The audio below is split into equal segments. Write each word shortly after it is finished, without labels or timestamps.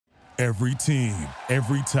Every team,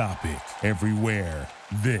 every topic, everywhere.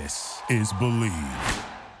 This is Believe.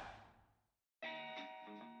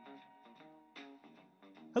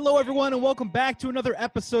 Hello, everyone, and welcome back to another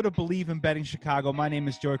episode of Believe in Betting Chicago. My name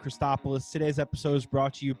is Joey Christopoulos. Today's episode is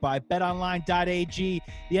brought to you by BetOnline.ag.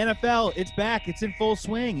 The NFL, it's back. It's in full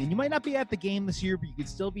swing, and you might not be at the game this year, but you can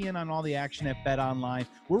still be in on all the action at BetOnline.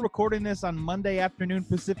 We're recording this on Monday afternoon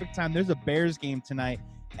Pacific time. There's a Bears game tonight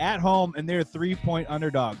at home, and they're 3-point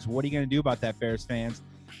underdogs. What are you going to do about that, Bears fans?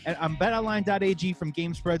 And on BetOnline.ag, from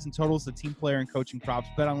game spreads and totals to team player and coaching props,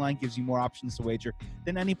 BetOnline gives you more options to wager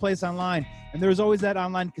than any place online. And there's always that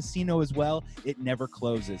online casino as well. It never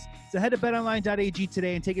closes. So head to BetOnline.ag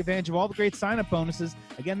today and take advantage of all the great sign-up bonuses.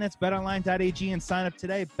 Again, that's BetOnline.ag and sign up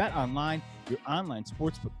today. BetOnline, your online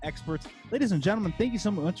sportsbook experts. Ladies and gentlemen, thank you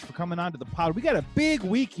so much for coming on to the pod. We got a big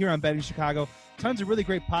week here on Betting Chicago. Tons of really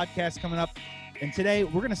great podcasts coming up. And today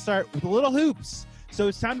we're going to start with a little hoops. So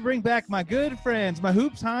it's time to bring back my good friends, my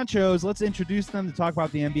hoops honchos. Let's introduce them to talk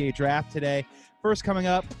about the NBA draft today. First, coming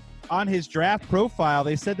up on his draft profile,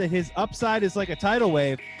 they said that his upside is like a tidal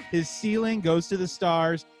wave. His ceiling goes to the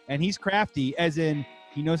stars, and he's crafty, as in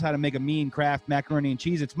he knows how to make a mean Kraft macaroni and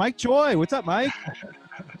cheese. It's Mike Choi. What's up, Mike?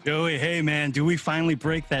 Joey, hey, man, do we finally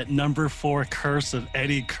break that number 4 curse of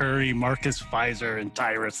Eddie Curry, Marcus Fizer, and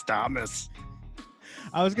Tyrus Thomas?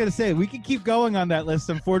 I was going to say, we can keep going on that list,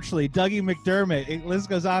 unfortunately. Dougie McDermott, list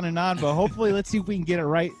goes on, but hopefully let's see if we can get it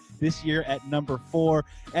right this year at number 4.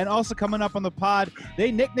 And also coming up on the pod,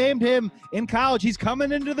 they nicknamed him in college. He's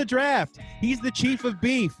coming into the draft. He's the chief of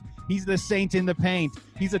beef. He's the saint in the paint.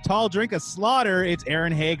 He's a tall drink of slaughter. It's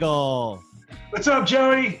Aaron Hagel. What's up,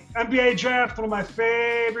 Joey? NBA draft, one of my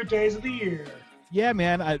favorite days of the year. Yeah,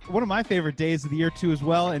 man, one of my favorite days of the year, too, as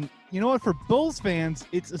well. And you know what? For Bulls fans,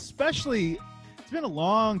 it's been a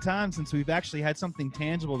long time since we've actually had something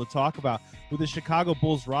tangible to talk about with the Chicago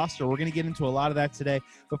Bulls roster. We're going to get into a lot of that today.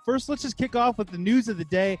 But first, let's just kick off with the news of the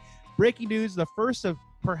day. Breaking news, the first of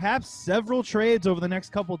perhaps several trades over the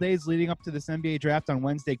next couple of days leading up to this NBA draft on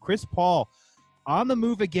Wednesday. Chris Paul on the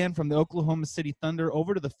move again from the Oklahoma City Thunder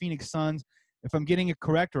over to the Phoenix Suns. If I'm getting it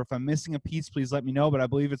correct or if I'm missing a piece, please let me know. But I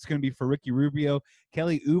believe it's going to be for Ricky Rubio,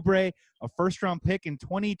 Kelly Oubre, a first-round pick in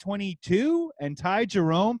 2022, and Ty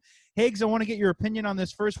Jerome. Higgs, I want to get your opinion on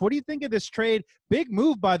this first. What do you think of this trade? Big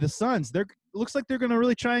move by the Suns. Looks like they're going to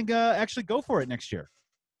really try and actually go for it next year.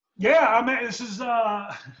 Yeah, I mean, this is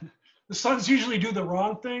the Suns usually do the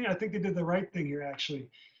wrong thing. I think they did the right thing here, actually.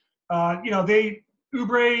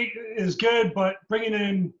 Oubre is good, but bringing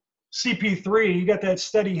in CP3, you got that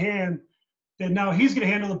steady hand. And now he's going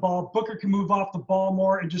to handle the ball. Booker can move off the ball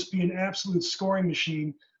more and just be an absolute scoring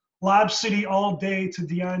machine. Lob City all day to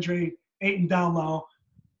DeAndre Ayton down low.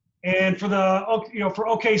 And for for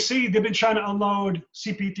OKC, they've been trying to unload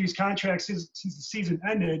CP3's contract since the season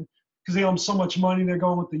ended because they owe him so much money. They're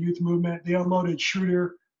going with the youth movement. They unloaded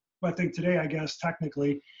Schroeder, I think today, I guess,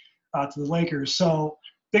 technically, to the Lakers. So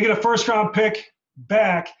they get a first-round pick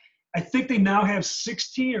back. I think they now have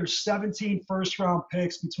 16 or 17 first-round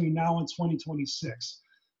picks between now and 2026.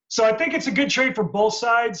 So I think it's a good trade for both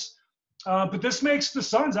sides. But this makes the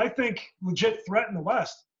Suns, I think, legit threat in the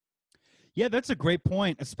West. Yeah, that's a great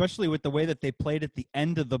point, especially with the way that they played at the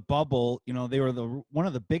end of the bubble. You know, they were one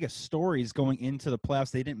of the biggest stories going into the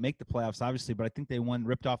playoffs. They didn't make the playoffs, obviously, but I think they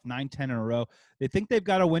ripped off 9-10 in a row. They think they've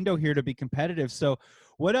got a window here to be competitive. So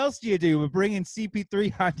what else do you do with bringing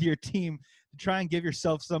CP3 onto your team to try and give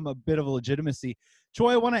yourself a bit of a legitimacy?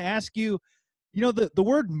 Troy, I want to ask you, the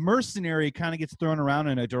word mercenary kind of gets thrown around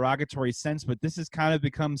in a derogatory sense, but this has kind of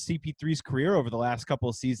become CP3's career over the last couple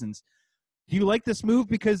of seasons. Do you like this move?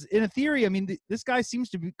 Because in a theory, I mean, this guy seems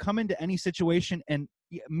to come into any situation and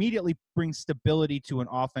immediately bring stability to an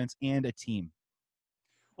offense and a team.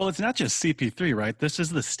 Well, it's not just CP3, right? This is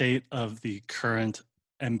the state of the current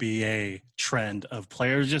NBA trend of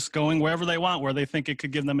players just going wherever they want, where they think it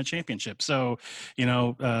could give them a championship. So,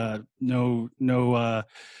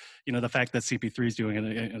 the fact that CP3 is doing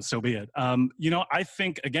it, so be it. I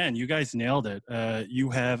think, again, you guys nailed it. You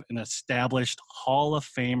have an established Hall of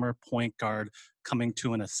Famer point guard coming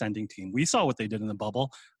to an ascending team. We saw what they did in the bubble.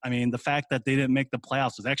 I mean, the fact that they didn't make the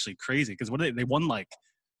playoffs was actually crazy because they won right?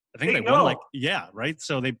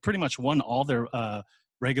 So they pretty much won all their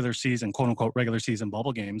regular season, quote unquote, regular season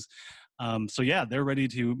bubble games. They're ready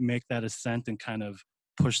to make that ascent and kind of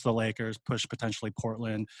push the Lakers, push potentially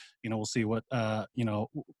Portland. We'll see what,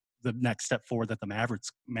 the next step forward that the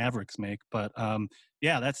Mavericks make. But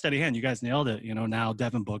that steady hand, you guys nailed it. Now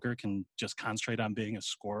Devin Booker can just concentrate on being a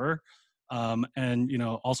scorer.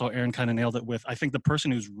 Also Aaron kind of nailed it with, I think the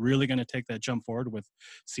person who's really going to take that jump forward with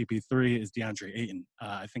CP3 is DeAndre Ayton.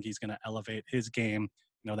 I think he's going to elevate his game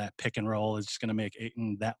that pick and roll is just going to make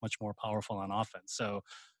Ayton that much more powerful on offense. So,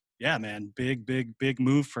 yeah, man, big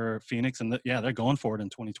move for Phoenix. And they're going for it in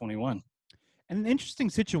 2021. And an interesting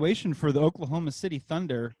situation for the Oklahoma City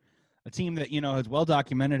Thunder, a team that, has well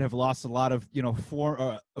documented, have lost a lot of,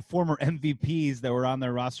 former MVPs that were on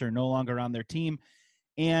their roster, no longer on their team.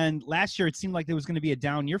 And last year it seemed like there was going to be a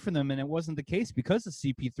down year for them, and it wasn't the case because of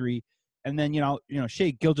CP3. And then,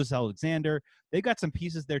 Shai Gilgeous-Alexander, they've got some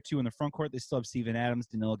pieces there too in the front court. They still have Steven Adams,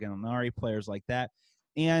 Danilo Gallinari, players like that.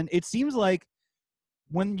 And it seems like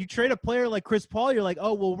when you trade a player like Chris Paul, you're like,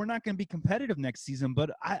 oh, well, we're not going to be competitive next season.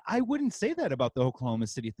 But I wouldn't say that about the Oklahoma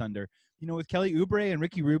City Thunder. With Kelly Oubre and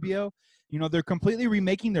Ricky Rubio, they're completely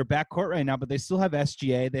remaking their backcourt right now, but they still have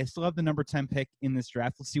SGA. They still have the number 10 pick in this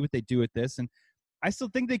draft. Let's see what they do with this. And I still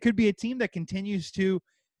think they could be a team that continues to,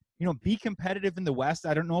 be competitive in the West.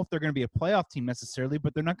 I don't know if they're going to be a playoff team necessarily,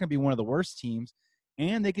 but they're not going to be one of the worst teams.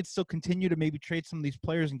 And they could still continue to maybe trade some of these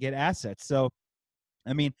players and get assets. So,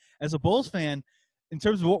 I mean, as a Bulls fan, in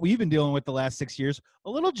terms of what we've been dealing with the last 6 years,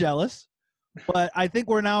 a little jealous. But I think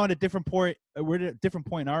we're now at a different point. We're at a different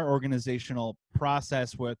point in our organizational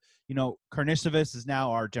process with, Karnisovas is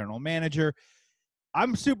now our general manager.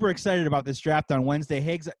 I'm super excited about this draft on Wednesday.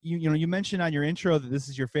 Higgs, you mentioned on your intro that this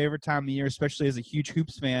is your favorite time of the year, especially as a huge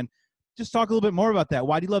hoops fan. Just talk a little bit more about that.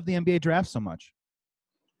 Why do you love the NBA draft so much?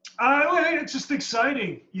 It's just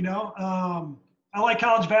exciting, I like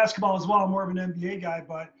college basketball as well. I'm more of an NBA guy,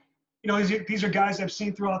 but, these are guys I've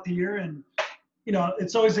seen throughout the year. And,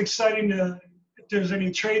 it's always exciting if there's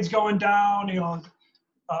any trades going down,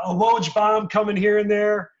 a Woj bomb coming here and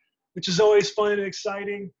there, which is always fun and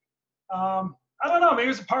exciting. I don't know. Maybe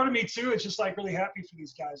it's a part of me too. It's just like really happy for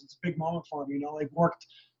these guys. It's a big moment for them. They've worked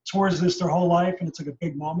towards this their whole life, and it's like a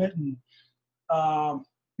big moment. And I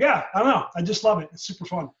don't know. I just love it. It's super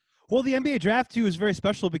fun. Well, the NBA draft too is very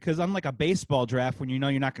special because unlike a baseball draft, when you're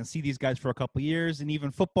not going to see these guys for a couple of years, and even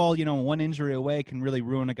football, one injury away can really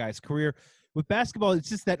ruin a guy's career. With basketball, it's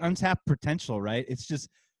just that untapped potential, right? It's just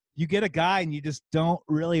you get a guy and you just don't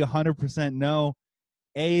really 100% know.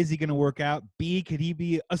 A, is he going to work out? B, could he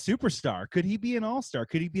be a superstar? Could he be an all-star?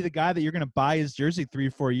 Could he be the guy that you're going to buy his jersey 3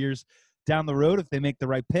 or 4 years down the road if they make the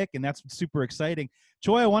right pick? And that's super exciting.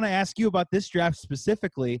 Joy, I want to ask you about this draft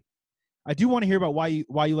specifically. I do want to hear about why you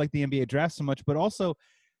like the NBA draft so much, but also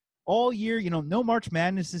all year, no March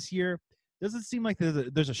Madness this year. Doesn't seem like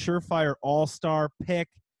there's a surefire all-star pick.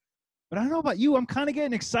 But I don't know about you. I'm kind of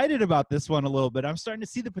getting excited about this one a little bit. I'm starting to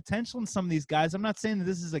see the potential in some of these guys. I'm not saying that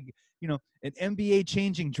this is an NBA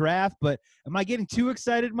changing draft, but am I getting too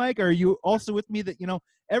excited, Mike? Or are you also with me that,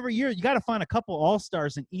 every year you got to find a couple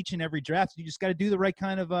all-stars in each and every draft. You just got to do the right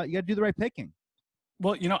kind of, you got to do the right picking.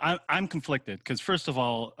 Well, I'm conflicted because first of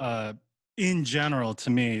all, in general, to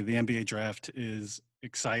me, the NBA draft is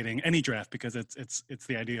exciting. Any draft, because it's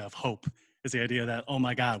the idea of hope. Is the idea that, oh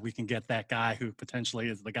my God, we can get that guy who potentially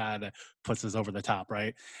is the guy that puts us over the top,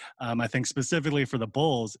 right? I think specifically for the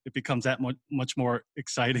Bulls, it becomes that much more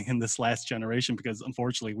exciting in this last generation because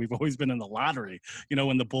unfortunately we've always been in the lottery.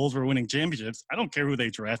 When the Bulls were winning championships, I don't care who they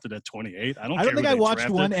drafted at 28. I don't think I watched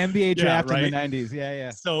one NBA draft in the 90s. Yeah.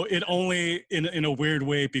 So it only, in a weird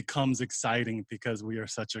way, becomes exciting because we are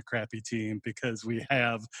such a crappy team because we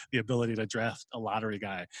have the ability to draft a lottery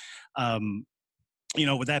guy.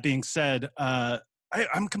 With that being said,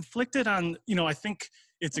 I'm conflicted on, I think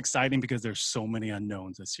it's exciting because there's so many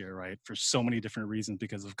unknowns this year, right? For so many different reasons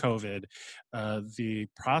because of COVID. The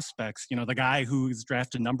prospects, the guy who's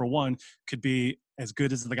drafted number 1 could be as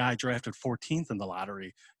good as the guy drafted 14th in the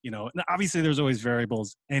lottery. And obviously there's always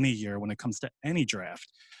variables any year when it comes to any draft.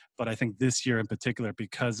 But I think this year in particular,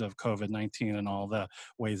 because of COVID-19 and all the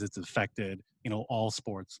ways it's affected, all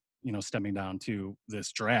sports, stemming down to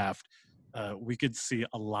this draft, we could see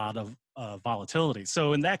a lot of volatility.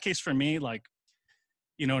 So in that case, for me,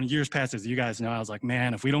 in years past, as you guys know, I was like,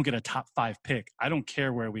 man, if we don't get a top 5 pick, I don't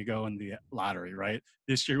care where we go in the lottery, right?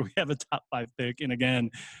 This year we have a top 5 pick. And again,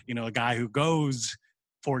 a guy who goes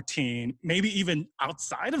 14, maybe even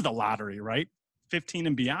outside of the lottery, right? 15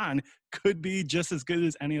 and beyond could be just as good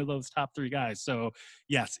as any of those top 3 guys. So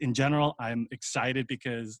yes, in general, I'm excited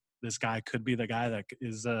because this guy could be the guy that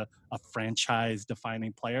is a franchise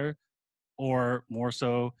defining player. Or more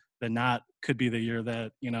so than not, could be the year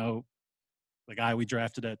that, the guy we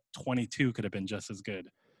drafted at 22 could have been just as good.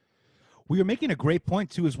 Well, you're making a great point,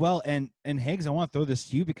 too, as well. And Higgs, I want to throw this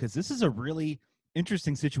to you because this is a really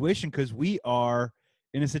interesting situation because we are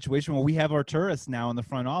in a situation where we have Arturas now in the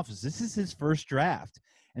front office. This is his first draft.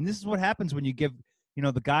 And this is what happens when you give,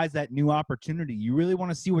 the guys that new opportunity. You really want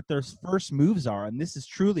to see what their first moves are. And this is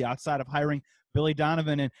truly outside of hiring Billy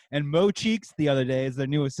Donovan and Mo Cheeks the other day as their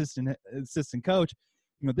new assistant coach.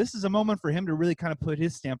 this is a moment for him to really kind of put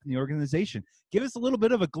his stamp in the organization. Give us a little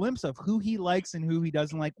bit of a glimpse of who he likes and who he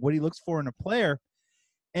doesn't like, what he looks for in a player.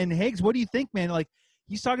 And Higgs, what do you think, man? Like,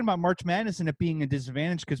 he's talking about March Madness and it being a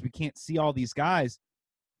disadvantage because we can't see all these guys.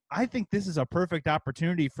 I think this is a perfect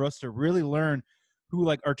opportunity for us to really learn who,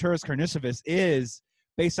 like, Arturas Karnisovas is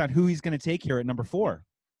based on who he's going to take here at number 4.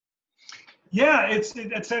 Yeah,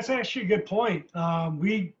 that's actually a good point.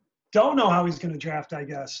 We don't know how he's going to draft, I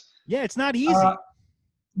guess. Yeah, it's not easy.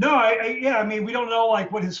 No, I mean, we don't know,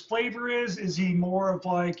 like, what his flavor is. Is he more of,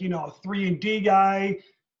 like, a 3-and-D guy?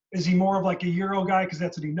 Is he more of, like, a Euro guy because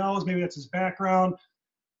that's what he knows? Maybe that's his background.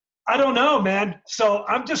 I don't know, man. So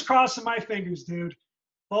I'm just crossing my fingers, dude.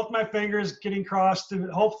 Both my fingers getting crossed. And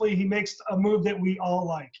hopefully he makes a move that we all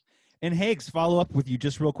like. And Higgs, follow up with you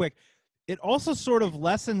just real quick. It also sort of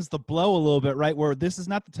lessens the blow a little bit, right? Where this is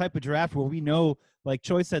not the type of draft where we know, like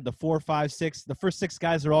Choi said, the 4, 5, 6, the first 6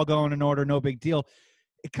 guys are all going in order, no big deal.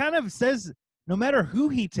 It kind of says no matter who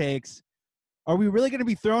he takes, are we really going to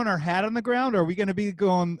be throwing our hat on the ground? Or are we going to be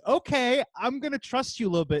going, okay, I'm going to trust you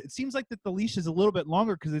a little bit? It seems like that the leash is a little bit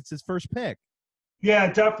longer because it's his first pick.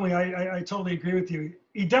 Yeah, definitely. I totally agree with you.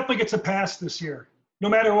 He definitely gets a pass this year, no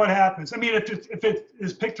matter what happens. I mean, if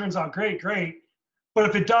his pick turns out great. But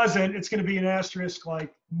if it doesn't, it's going to be an asterisk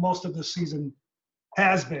like most of the season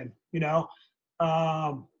has been,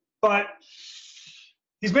 But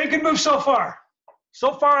he's made good moves so far.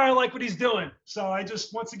 So far, I like what he's doing. So I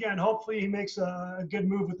just, once again, hopefully he makes a good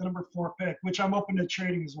move with the number 4 pick, which I'm open to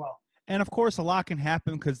trading as well. And, of course, a lot can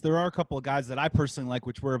happen because there are a couple of guys that I personally like,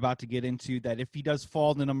 which we're about to get into, that if he does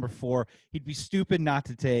fall to number 4, he'd be stupid not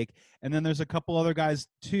to take. And then there's a couple other guys,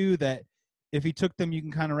 too, that if he took them, you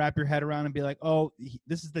can kind of wrap your head around and be like, oh,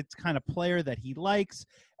 this is the kind of player that he likes.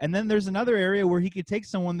 And then there's another area where he could take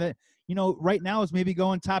someone that, right now is maybe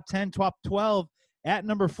going top 10, top 12 at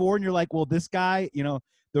number 4. And you're like, well, this guy,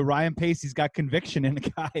 the Ryan Pace, he's got conviction in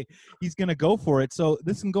the guy. He's going to go for it. So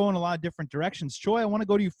this can go in a lot of different directions. Choi, I want to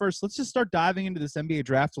go to you first. Let's just start diving into this NBA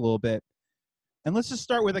draft a little bit. And let's just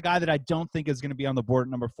start with a guy that I don't think is going to be on the board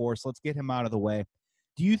at number 4. So let's get him out of the way.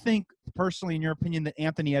 Do you think, personally, in your opinion, that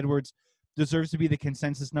Anthony Edwards deserves to be the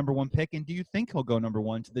consensus number 1 pick? And do you think he'll go number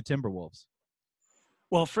 1 to the Timberwolves?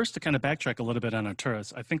 Well, first, to kind of backtrack a little bit on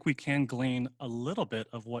Arturas, I think we can glean a little bit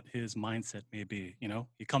of what his mindset may be.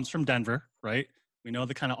 He comes from Denver, right? We know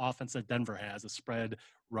the kind of offense that Denver has, a spread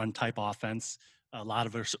run type offense, a lot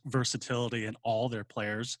of versatility in all their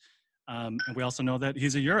players. And we also know that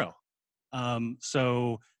he's a Euro.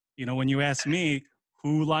 So, when you ask me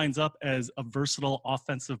who lines up as a versatile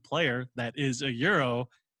offensive player that is a Euro,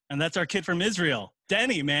 and that's our kid from Israel,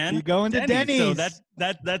 Denny, man. You going to Denny's. So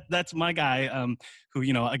that's my guy,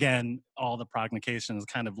 who, again, all the prognostications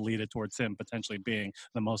kind of lead it towards him potentially being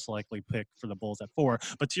the most likely pick for the Bulls at 4.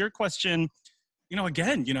 But to your question,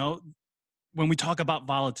 again, when we talk about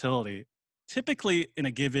volatility, typically in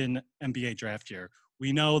a given NBA draft year,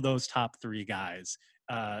 we know those top 3 guys.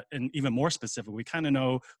 And even more specific, we kind of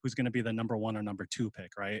know who's going to be the number 1 or number 2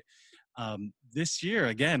 pick, right? This year,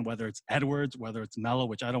 again, whether it's Edwards, whether it's Melo,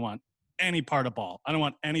 which I don't want any part of Ball. I don't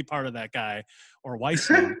want any part of that guy, or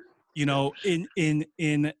Weissman.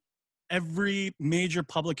 In every major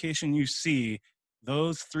publication you see,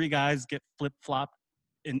 those 3 guys get flip-flopped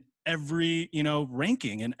in every,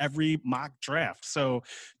 ranking, in every mock draft. So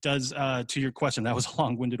does, to your question, that was a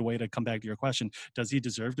long-winded way to come back to your question. Does he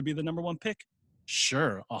deserve to be the number 1 pick?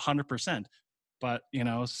 Sure, 100%. But,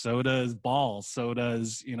 so does Ball, so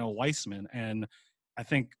does, Weissman. And I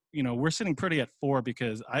think, we're sitting pretty at 4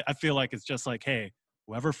 because I feel like it's just like, hey,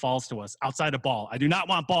 whoever falls to us outside of Ball, I do not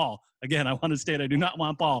want Ball. Again, I want to state I do not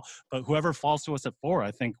want Ball. But whoever falls to us at 4,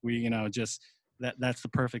 I think we, just that's the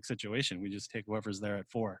perfect situation. We just take whoever's there at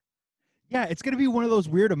 4. Yeah, it's going to be one of those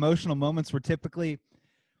weird emotional moments where typically,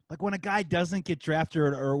 like when a guy doesn't get drafted,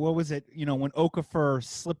 or what was it, when Okafor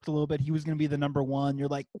slipped a little bit, he was going to be the number 1. You're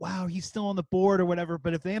like, wow, he's still on the board or whatever.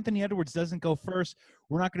 But if Anthony Edwards doesn't go first,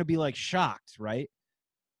 we're not going to be like shocked, right?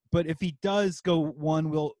 But if he does go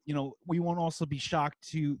 1, we won't also be shocked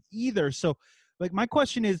to either. So, like, my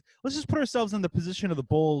question is, let's just put ourselves in the position of the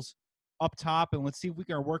Bulls up top, and let's see if we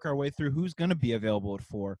can work our way through who's going to be available at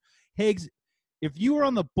 4. Higgs, if you were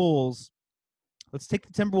on the Bulls, let's take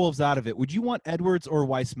the Timberwolves out of it. Would you want Edwards or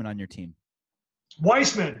Weissman on your team?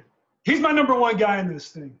 Weissman. He's my number 1 guy in this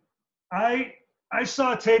thing. I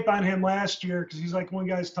saw tape on him last year because he's like one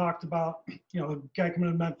guys talked about, the guy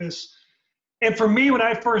coming to Memphis. And for me, when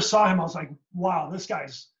I first saw him, I was like, wow, this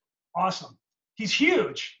guy's awesome. He's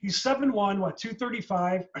huge. He's 7'1",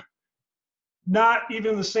 235. Not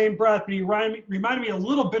even in the same breath, but he reminded me a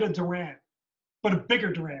little bit of Durant, but a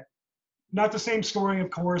bigger Durant. Not the same scoring,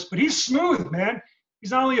 of course, but he's smooth, man.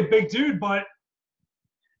 he's not only a big dude, but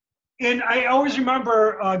and I always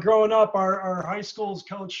remember growing up, our high school's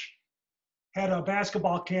coach had a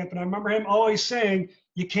basketball camp, and I remember him always saying,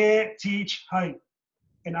 "You can't teach height,"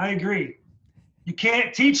 and I agree. You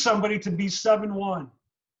can't teach somebody to be 7'1".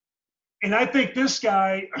 And I think this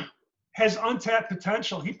guy has untapped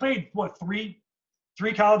potential. He played what three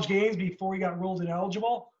college games before he got ruled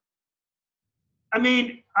ineligible. I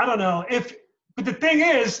mean, I don't know but the thing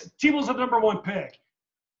is, Tebow's the #1 pick.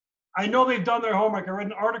 I know they've done their homework. I read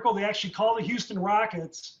an article. They actually called the Houston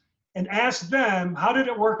Rockets and asked them, how did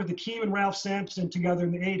it work with Akeem and Ralph Sampson together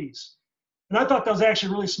in the 80s? And I thought that was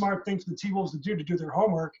actually a really smart thing for the T-Wolves to do their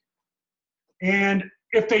homework. And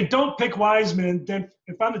if they don't pick Wiseman, then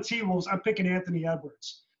if I'm the T-Wolves, I'm picking Anthony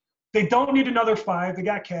Edwards. They don't need another 5. They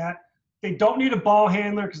got Cat. They don't need a ball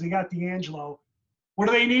handler because they got D'Angelo. What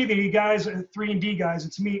do they need? They need guys, 3 and D guys.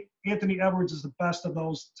 And to me, Anthony Edwards is the best of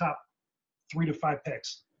those top 3 to 5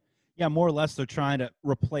 picks. Yeah, more or less they're trying to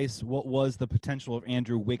replace what was the potential of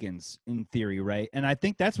Andrew Wiggins in theory, right? And I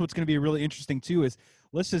think that's what's going to be really interesting too is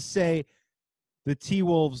let's just say the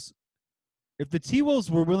T-Wolves, if the T-Wolves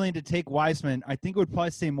were willing to take Wiseman, I think it would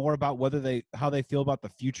probably say more about how they feel about the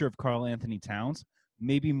future of Karl Anthony Towns,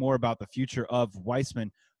 maybe more about the future of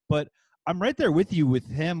Wiseman. But I'm right there with you with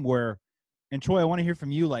him where, and Troy, I want to hear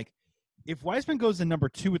from you, like if Wiseman goes to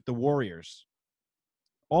 #2 with the Warriors,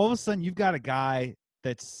 all of a sudden you've got a guy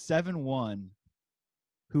that's 7'1",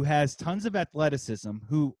 who has tons of athleticism,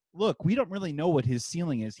 who, look, we don't really know what his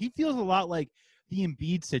ceiling is. He feels a lot like the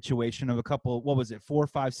Embiid situation of 4,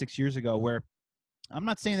 5, 6 years ago, where I'm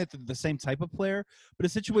not saying that they're the same type of player, but a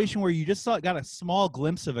situation where you just got a small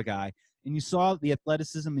glimpse of a guy, and you saw the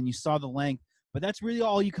athleticism and you saw the length, but that's really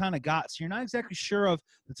all you kind of got. So you're not exactly sure of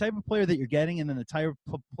the type of player that you're getting and then the type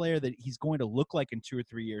of player that he's going to look like in 2 or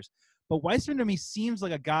 3 years. But Wiseman to me seems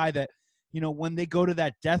like a guy that, when they go to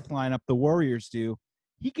that death lineup, the Warriors do,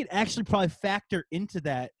 he could actually probably factor into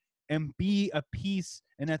that and be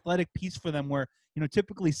an athletic piece for them where,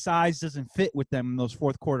 typically size doesn't fit with them in those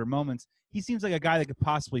fourth quarter moments. He seems like a guy that could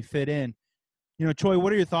possibly fit in. Troy,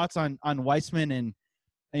 what are your thoughts on Wiseman? And,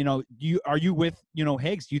 are you with,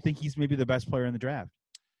 Higgs? Do you think he's maybe the best player in the draft?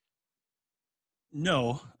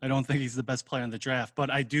 No, I don't think he's the best player in the draft, but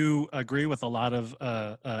I do agree with a lot of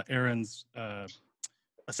Aaron's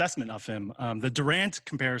assessment of him. The Durant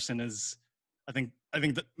comparison is, I think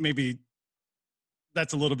that maybe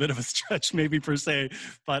that's a little bit of a stretch, maybe per se,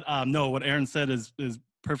 but no, what Aaron said is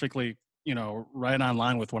perfectly, right on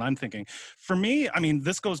line with what I'm thinking. For me, I mean,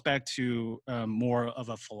 this goes back to more of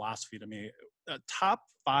a philosophy to me. A top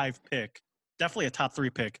 5 pick, definitely a top 3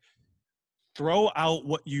 pick. Throw out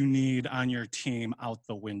what you need on your team out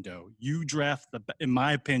the window. You draft in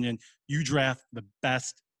my opinion, you draft the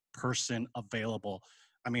best person available.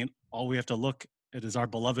 I mean, all we have to look at is our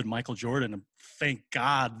beloved Michael Jordan. And thank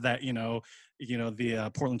God that,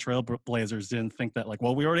 the Portland Trail Blazers didn't think that, like,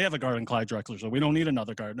 well, we already have a guard in Clyde Drexler, so we don't need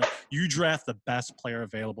another guard. No, you draft the best player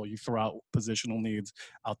available. You throw out positional needs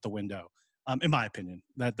out the window. In my opinion,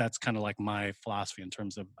 that's kind of like my philosophy in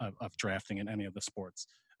terms of drafting in any of the sports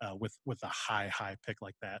with a high pick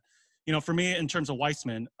like that. For me, in terms of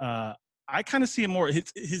Wiseman, I kind of see him more,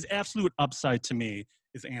 his absolute upside to me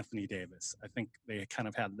is Anthony Davis. I think they kind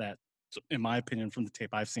of had that, in my opinion, from the tape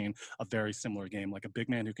I've seen, a very similar game, like a big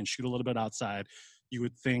man who can shoot a little bit outside. You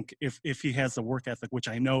would think if he has the work ethic, which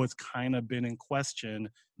I know has kind of been in question,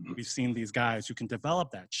 we've seen these guys who can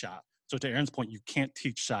develop that shot. So to Aaron's point, you can't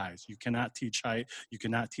teach size. You cannot teach height. You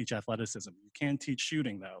cannot teach athleticism. You can teach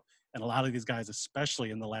shooting, though. And a lot of these guys,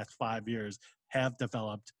 especially in the last 5 years, have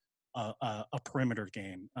developed a perimeter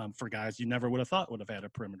game for guys you never would have thought would have had a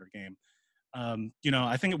perimeter game.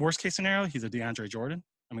 I think worst case scenario, he's a DeAndre Jordan.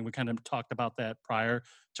 I mean, we kind of talked about that prior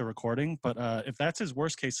to recording, but if that's his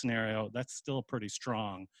worst case scenario, that's still pretty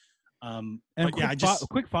strong. A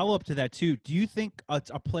quick follow up to that too. Do you think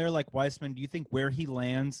a player like Wiseman, do you think where he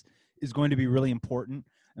lands is going to be really important?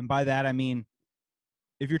 And by that, I mean,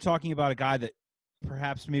 if you're talking about a guy that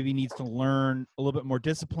perhaps maybe needs to learn a little bit more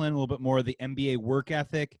discipline, a little bit more of the NBA work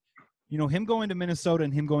ethic, him going to Minnesota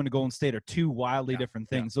and him going to Golden State are 2 wildly different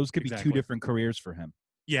things. Those could be 2 different careers for him.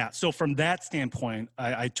 Yeah. So from that standpoint,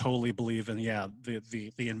 I totally believe in,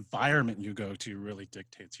 the environment you go to really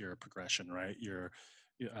dictates your progression, right?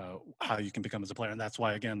 How you can become as a player. And that's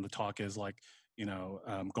why, again, the talk is like,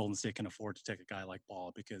 Golden State can afford to take a guy like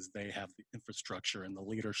Ball because they have the infrastructure and the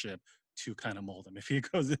leadership to kind of mold him.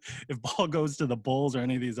 If Ball goes to the Bulls or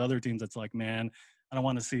any of these other teams, it's like, man, I don't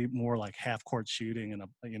want to see more like half court shooting and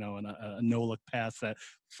a no look pass that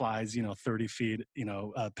flies 30 feet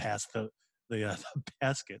past the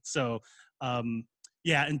basket. So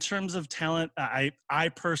Yeah, in terms of talent, I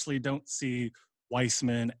personally don't see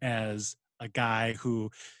Weissman as a guy who,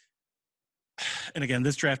 and again,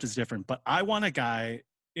 this draft is different, but I want a guy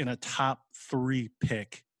in a top 3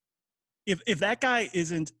 pick. If that guy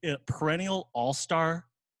isn't a perennial all-star,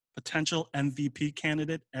 potential MVP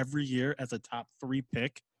candidate every year as a top 3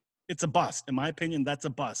 pick, it's a bust. In my opinion, that's a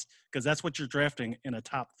bust because that's what you're drafting in a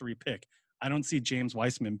top 3 pick. I don't see James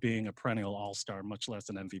Weissman being a perennial all-star, much less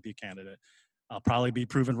an MVP candidate. I'll probably be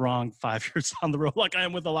proven wrong 5 years down the road, like I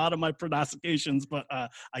am with a lot of my prognostications, but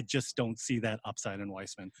I just don't see that upside in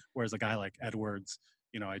Weissman. Whereas a guy like Edwards,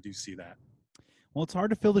 I do see that. Well, it's hard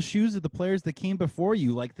to fill the shoes of the players that came before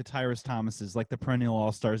you, like the Tyrus Thomases, like the perennial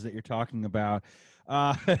all-stars that you're talking about.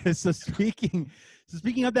 So speaking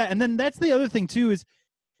of that, and then that's the other thing too is,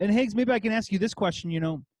 and Higgs, maybe I can ask you this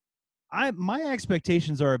question. My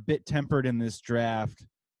expectations are a bit tempered in this draft,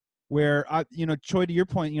 where Choi, to your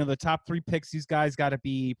point, the top 3 picks, these guys got to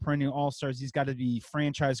be perennial all-stars. These got to be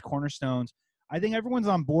franchise cornerstones. I think everyone's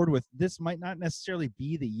on board with this. Might not necessarily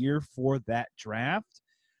be the year for that draft.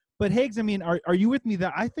 But Higgs, I mean, are you with me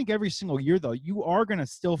that I think every single year, though, you are going to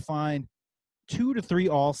still find 2 to 3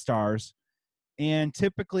 all-stars, and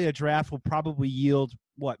typically a draft will probably yield,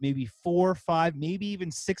 maybe 4 or 5, maybe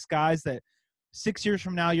even 6 guys that 6 years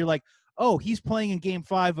from now you're like, oh, he's playing in Game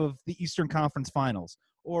 5 of the Eastern Conference Finals.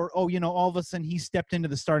 Or, all of a sudden he stepped into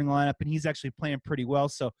the starting lineup and he's actually playing pretty well.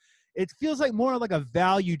 So it feels like more like a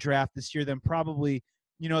value draft this year than probably,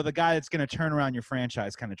 the guy that's going to turn around your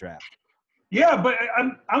franchise kind of draft. Yeah, but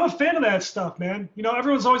I'm a fan of that stuff, man.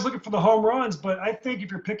 Everyone's always looking for the home runs, but I think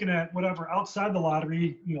if you're picking at whatever outside the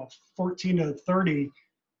lottery, 14 to 30,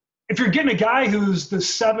 if you're getting a guy who's the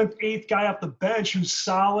 7th, 8th guy off the bench who's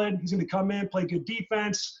solid, he's going to come in, play good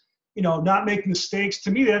defense, not make mistakes.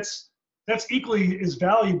 To me, that's equally as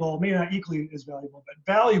valuable. Maybe not equally as valuable, but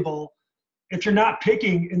valuable if you're not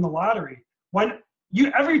picking in the lottery.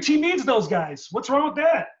 Every team needs those guys. What's wrong with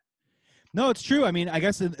that? No, it's true. I mean, I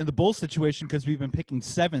guess in the Bulls situation, because we've been picking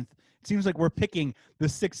 7th, it seems like we're picking the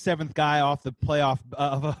 6th, 7th guy off the playoff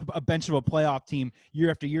of a bench of a playoff team year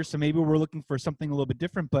after year. So maybe we're looking for something a little bit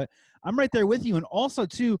different. But I'm right there with you. And also,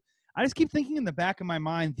 too, I just keep thinking in the back of my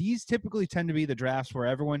mind, these typically tend to be the drafts where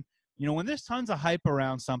everyone, when there's tons of hype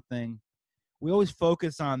around something, we always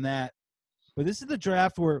focus on that. But this is the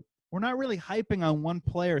draft where we're not really hyping on one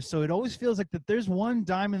player, so it always feels like that there's one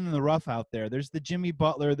diamond in the rough out there. There's the Jimmy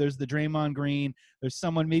Butler, there's the Draymond Green, there's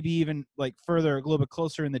someone maybe even like further, a little bit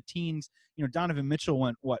closer in the teens. Donovan Mitchell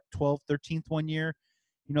went, 12th, 13th one year.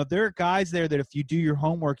 There are guys there that if you do your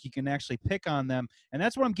homework, you can actually pick on them. And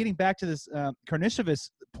that's where I'm getting back to this Karnisovas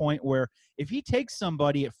point where if he takes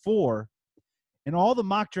somebody at 4 and all the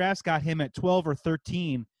mock drafts got him at 12 or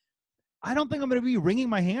 13, I don't think I'm going to be wringing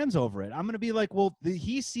my hands over it. I'm going to be like, well,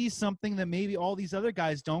 he sees something that maybe all these other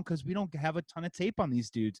guys don't because we don't have a ton of tape on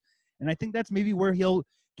these dudes. And I think that's maybe where he'll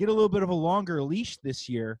get a little bit of a longer leash this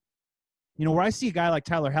year. Where I see a guy like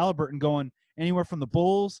Tyler Halliburton going anywhere from the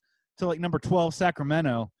Bulls to like number 12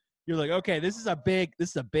 Sacramento, you're like, okay, this is a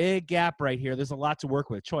big gap right here. There's a lot to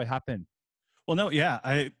work with. Choi, hop in. Well, no, yeah,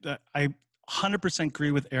 I 100%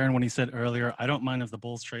 agree with Aaron when he said earlier, I don't mind if the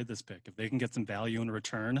Bulls trade this pick, if they can get some value in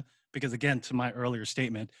return. Because again, to my earlier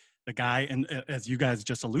statement, the guy, and as you guys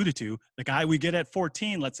just alluded to, the guy we get at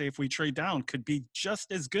 14, let's say if we trade down, could be just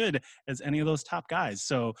as good as any of those top guys.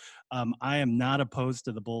 So I am not opposed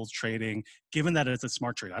to the Bulls trading, given that it's a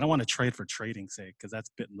smart trade. I don't want to trade for trading's sake because that's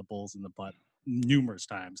bitten the Bulls in the butt numerous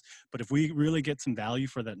times. But if we really get some value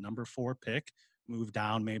for that number 4 pick, move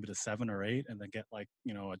down maybe to 7 or 8, and then get like,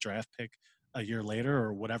 a draft pick a year later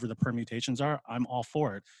or whatever the permutations are, I'm all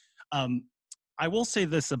for it. I will say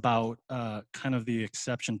this about kind of the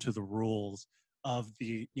exception to the rules of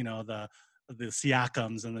the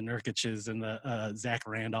Siakams and the Nurkic's and the Zach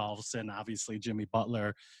Randolphs and obviously Jimmy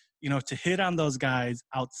Butler, to hit on those guys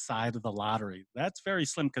outside of the lottery. That's very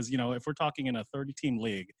slim because, if we're talking in a 30-team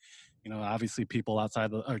league, obviously people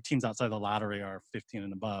teams outside the lottery are 15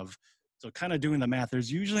 and above. So kind of doing the math,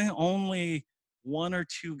 there's usually only 1 or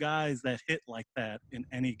 2 guys that hit like that in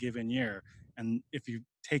any given year. And if you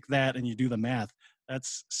take that and you do the math,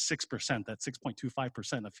 that's 6%. That's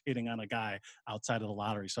 6.25% of hitting on a guy outside of the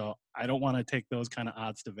lottery. So I don't want to take those kind of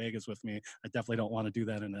odds to Vegas with me. I definitely don't want to do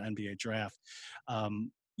that in an NBA draft.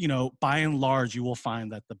 By and large, you will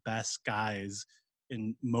find that the best guys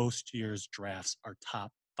in most years' drafts are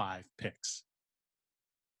top 5 picks.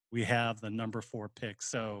 We have the number 4 pick.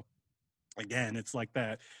 So again, it's like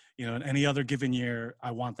that, in any other given year,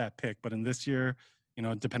 I want that pick. But in this year,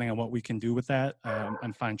 depending on what we can do with that,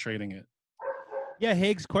 I'm fine trading it. Yeah,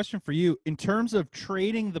 Higgs, question for you. In terms of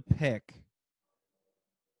trading the pick,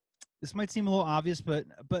 this might seem a little obvious, but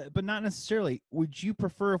not necessarily. Would you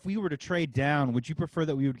prefer, if we were to trade down, would you prefer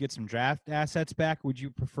that we would get some draft assets back? Would you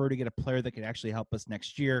prefer to get a player that could actually help us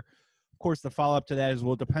next year? Of course, the follow-up to that is,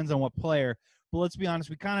 well, it depends on what player. But let's be honest,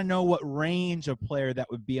 we kind of know what range of player that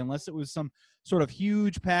would be, unless it was some sort of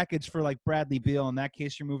huge package for like Bradley Beal. In that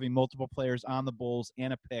case, you're moving multiple players on the Bulls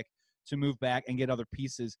and a pick to move back and get other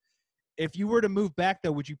pieces. If you were to move back,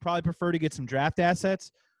 though, would you probably prefer to get some draft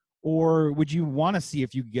assets? Or would you want to see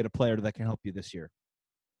if you could get a player that can help you this year?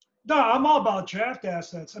 No, I'm all about draft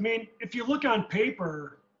assets. I mean, if you look on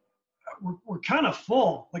paper, we're kind of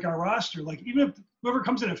full, like our roster. Like, even if whoever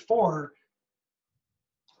comes in at 4,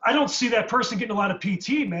 I don't see that person getting a lot of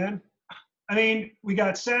PT, man. I mean, we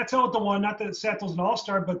got Sato at the 1. Not that Sato's an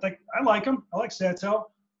all-star, but like, I like him. I like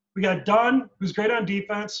Sato. We got Dunn, who's great on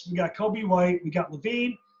defense. We got Kobe White. We got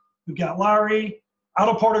Levine. We got Lowry.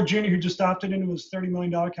 Otto Porter Jr., who just opted into his $30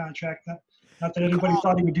 million contract. Not that anybody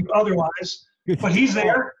thought he would do otherwise, but he's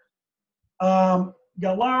there. We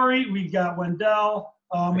got Lowry. We got Wendell.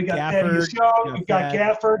 We got Thaddeus Young. We got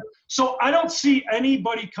Gafford. So I don't see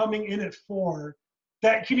anybody coming in at 4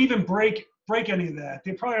 that can even break any of that.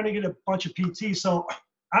 They probably are going to get a bunch of PT. So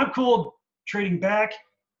I'm cool trading back,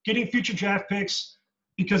 getting future draft picks,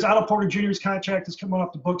 because Otto Porter Jr.'s contract is coming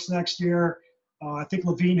off the books next year. I think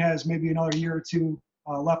Levine has maybe another year or 2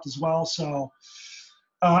 left as well. So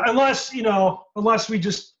unless we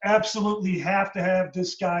just absolutely have to have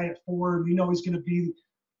this guy at 4, he's going to be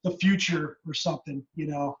the future or something,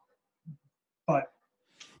 But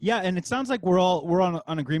yeah, and it sounds like we're on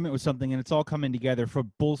agreement with something, and it's all coming together for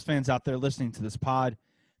Bulls fans out there listening to this pod.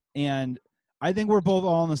 And I think we're both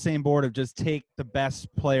all on the same board of just take the best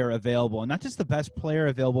player available, and not just the best player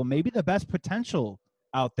available, maybe the best potential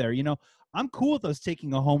out there. I'm cool with us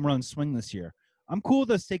taking a home run swing this year. I'm cool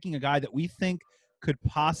with us taking a guy that we think could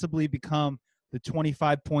possibly become the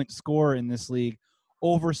 25-point scorer in this league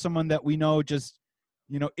over someone that we know just,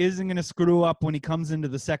 isn't going to screw up when he comes into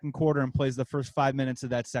the second quarter and plays the first 5 minutes of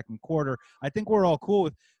that second quarter. I think we're all cool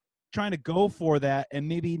with trying to go for that, and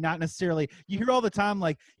maybe not necessarily – you hear all the time,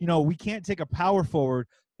 like, we can't take a power forward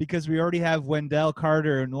because we already have Wendell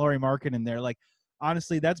Carter and Lauri Markkanen in there. Like,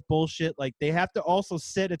 honestly, that's bullshit. Like, they have to also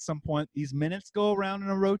sit at some point. These minutes go around in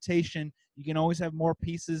a rotation. You can always have more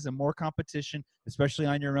pieces and more competition, especially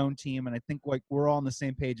on your own team. And I think like we're all on the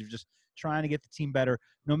same page of just trying to get the team better,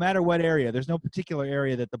 no matter what area. There's no particular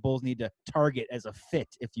area that the Bulls need to target as a fit,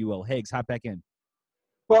 if you will. Higgs, hop back in.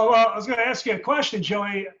 Well, I was going to ask you a question,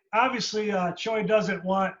 Joey. Obviously, Joey doesn't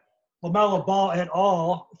want LaMelo Ball at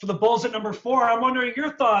all. For the Bulls at number 4, I'm wondering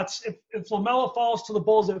your thoughts. If LaMelo falls to the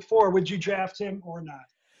Bulls at 4, would you draft him or not?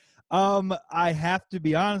 I have to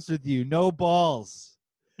be honest with you. No balls.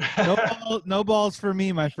 No balls for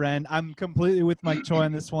me, my friend. I'm completely with Mike Choi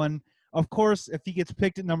on this one. Of course, if he gets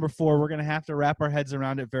picked at number 4, we're going to have to wrap our heads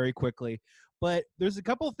around it very quickly. But there's a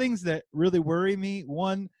couple of things that really worry me.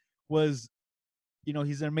 One was,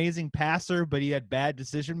 he's an amazing passer, but he had bad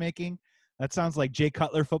decision-making. That sounds like Jay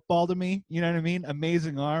Cutler football to me. You know what I mean?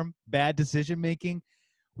 Amazing arm, bad decision-making.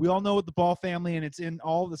 We all know with the Ball family, and it's in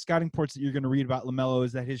all the scouting reports that you're going to read about LaMelo,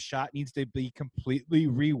 is that his shot needs to be completely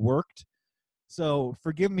reworked. So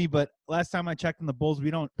forgive me, but last time I checked on the Bulls, we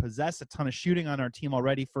don't possess a ton of shooting on our team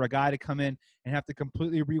already. For a guy to come in and have to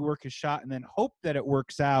completely rework his shot and then hope that it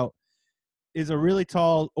works out is a really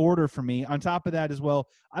tall order for me. On top of that as well,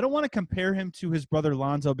 I don't want to compare him to his brother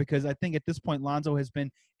Lonzo, because I think at this point Lonzo has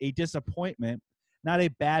been a disappointment. Not a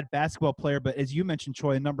bad basketball player, but as you mentioned,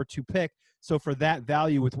 Troy, a number 2 pick. So for that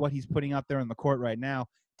value with what he's putting out there on the court right now,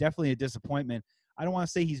 definitely a disappointment. I don't want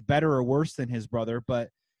to say he's better or worse than his brother, but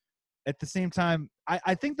at the same time,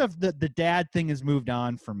 I think the dad thing has moved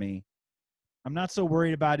on for me. I'm not so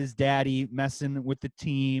worried about his daddy messing with the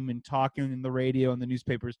team and talking in the radio and the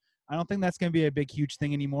newspapers. I don't think that's going to be a big, huge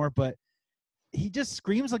thing anymore, but he just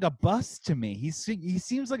screams like a bust to me. He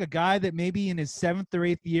seems like a guy that maybe in his 7th or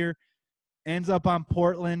 8th year ends up on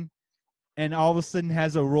Portland and all of a sudden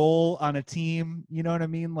has a role on a team. You know what I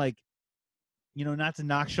mean? Like, not to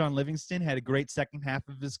knock Sean Livingston, had a great second half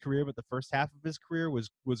of his career, but the first half of his career was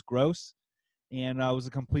gross and was a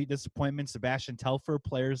complete disappointment. Sebastian Telfair,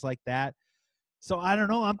 players like that. So I don't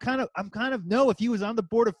know. I'm kind of no. If he was on the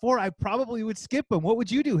board at 4, I probably would skip him. What would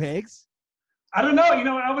you do, Higgs? I don't know.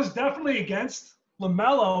 I was definitely against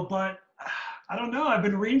LaMelo, but I don't know. I've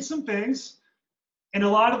been reading some things, and a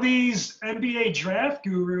lot of these NBA draft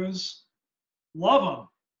gurus love him.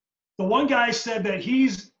 The one guy said that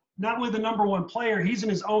he's not with the number 1 player, he's in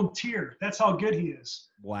his own tier. That's how good he is.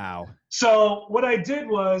 Wow. So what I did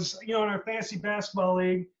was, in our fantasy basketball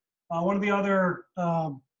league, one of the other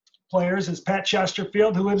players is Pat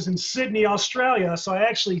Chesterfield, who lives in Sydney, Australia. So I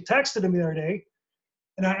actually texted him the other day,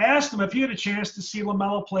 and I asked him if he had a chance to see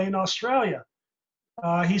LaMelo play in Australia.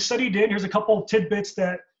 He said he did. Here's a couple of tidbits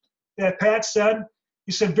that Pat said.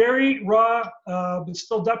 He said, very raw, but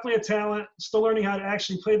still definitely a talent, still learning how to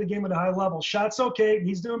actually play the game at a high level. Shot's okay,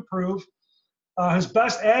 needs to improve. His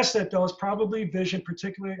best asset, though, is probably vision,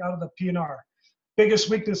 particularly out of the PNR. Biggest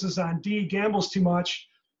weakness is on D, gambles too much.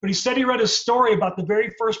 But he said he read a story about the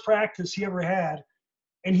very first practice he ever had,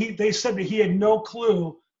 and they said that he had no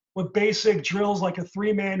clue what basic drills like a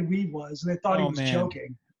three-man weave was, and they thought he was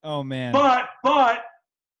joking. Oh, man. But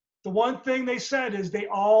the one thing they said is they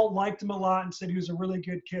all liked him a lot and said he was a really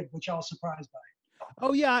good kid, which I was surprised by.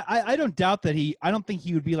 Oh, yeah, I don't doubt that I don't think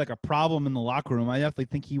he would be like a problem in the locker room. I definitely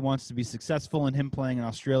think he wants to be successful, and him playing in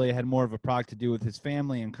Australia had more of a product to do with his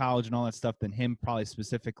family and college and all that stuff than him probably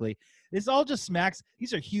specifically. This all just smacks.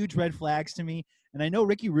 These are huge red flags to me. And I know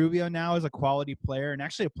Ricky Rubio now is a quality player and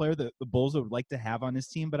actually a player that the Bulls would like to have on his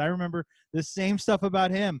team. But I remember the same stuff about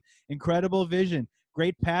him. Incredible vision,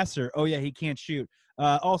 great passer. Oh, yeah, he can't shoot.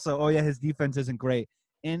 Also, oh, yeah, his defense isn't great.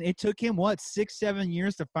 And it took him, 6-7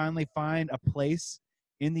 years to finally find a place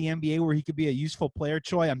in the NBA where he could be a useful player.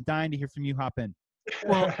 Troy, I'm dying to hear from you. Hop in.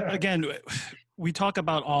 Well, again, we talk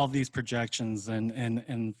about all these projections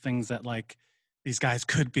and things that like these guys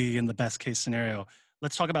could be in the best case scenario.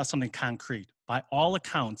 Let's talk about something concrete. By all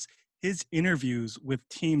accounts, his interviews with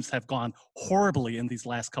teams have gone horribly in these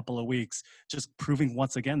last couple of weeks, just proving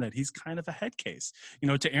once again that he's kind of a head case. You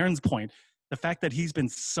know, to Aaron's point, the fact that he's been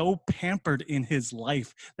so pampered in his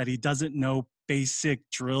life that he doesn't know basic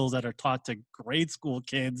drills that are taught to grade school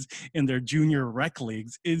kids in their junior rec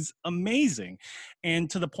leagues is amazing. And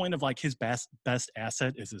to the point of like his best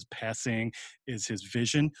asset is his passing, is his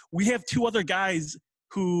vision. We have two other guys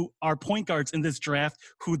who are point guards in this draft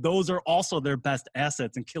who those are also their best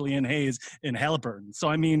assets, in Killian Hayes and Halliburton. So,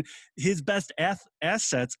 I mean, his best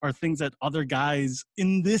assets are things that other guys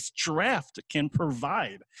in this draft can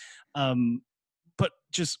provide. But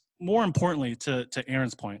just more importantly, to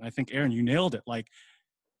Aaron's point, I think, Aaron, you nailed it. Like,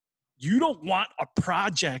 you don't want a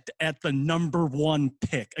project at the number one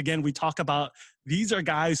pick. Again, we talk about these are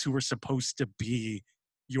guys who are supposed to be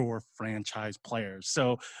your franchise players.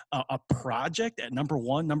 So a project at number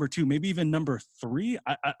one, number two, maybe even number three,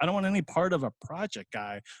 I don't want any part of a project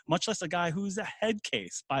guy, much less a guy who's a head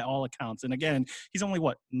case by all accounts. And again, he's only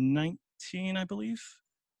 19, I believe.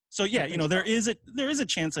 So yeah, you know, there is a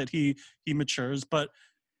chance that he matures, but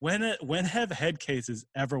when have head cases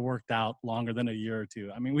ever worked out longer than a year or two?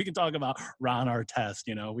 I mean, we can talk about Ron Artest,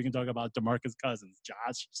 you know, we can talk about DeMarcus Cousins,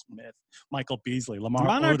 Josh Smith, Michael Beasley, Lamar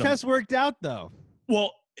Ron Odom. Artest worked out though.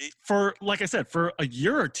 Well, like I said, for a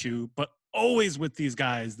year or two, but always with these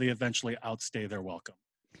guys, they eventually outstay their welcome.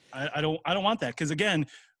 I don't want that, because again,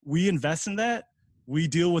 we invest in that. We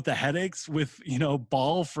deal with the headaches with, you know,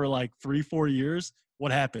 Ball for like 3-4 years.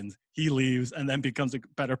 What happens? He leaves and then becomes a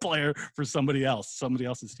better player for somebody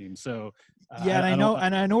else's team. So yeah,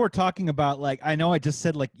 and I know we're talking about, like, I know I just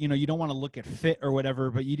said, like, you know, you don't want to look at fit or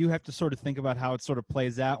whatever, but you do have to sort of think about how it sort of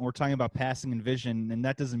plays out. And we're talking about passing and vision, and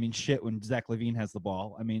that doesn't mean shit when Zach LaVine has the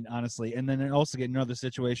ball. I mean, honestly, and then also get another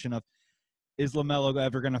situation of, is LaMelo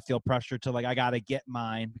ever going to feel pressure to, like, I got to get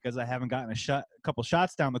mine because I haven't gotten a couple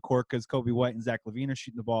shots down the court because Kobe White and Zach LaVine are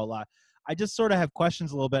shooting the ball a lot. I just sort of have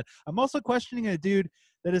questions a little bit. I'm also questioning a dude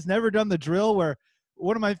that has never done the drill, where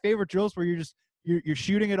one of my favorite drills where you're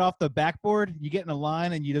shooting it off the backboard, you get in a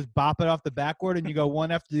line and you just bop it off the backboard and you go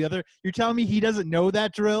one after the other. You're telling me he doesn't know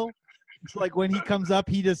that drill? It's like when he comes up,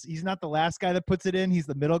 he's not the last guy that puts it in. He's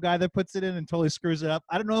the middle guy that puts it in and totally screws it up.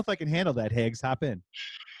 I don't know if I can handle that, Higgs. Hop in.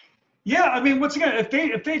 Yeah, I mean, once again,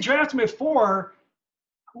 if they draft him at 4,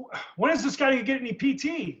 when is this guy going to get any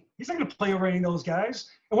PT? He's not going to play over any of those guys.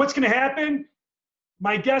 And what's going to happen?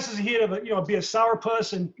 My guess is he'd be a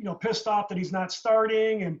sourpuss and, you know, pissed off that he's not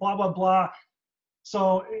starting and blah, blah, blah.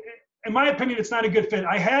 So in my opinion, it's not a good fit.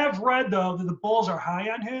 I have read, though, that the Bulls are high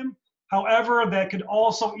on him. However, that could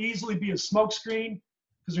also easily be a smokescreen,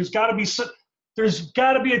 because there's got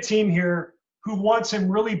to be a team here who wants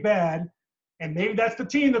him really bad. And maybe that's the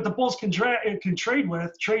team that the Bulls can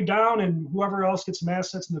trade down, and whoever else gets some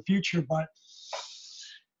assets in the future. But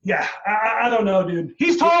yeah, I don't know, dude.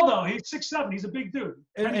 He's tall though. He's 6'7". He's a big dude.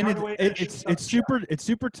 And it's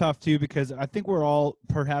super tough too, because I think we're all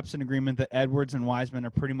perhaps in agreement that Edwards and Wiseman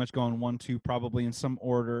are pretty much going 1-2 probably in some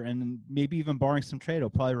order, and maybe even barring some trade, will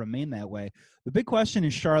probably remain that way. The big question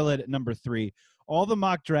is Charlotte at number 3. All the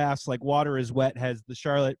mock drafts, like water is wet, has the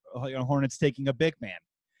Charlotte Hornets taking a big man.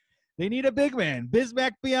 They need a big man.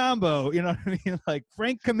 Bismack Biyombo, you know what I mean? Like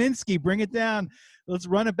Frank Kaminsky, bring it down. Let's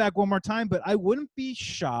run it back one more time. But I wouldn't be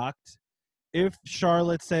shocked if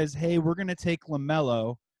Charlotte says, hey, we're going to take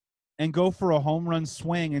LaMelo and go for a home run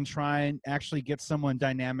swing and try and actually get someone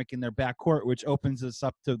dynamic in their backcourt, which opens us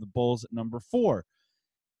up to the Bulls at number 4.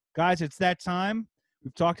 Guys, it's that time.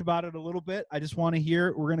 We've talked about it a little bit. I just want to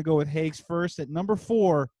hear. We're going to go with Hagues first. At number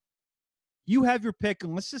 4, you have your pick,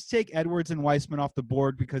 and let's just take Edwards and Weissman off the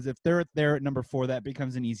board because if they're there at number 4, that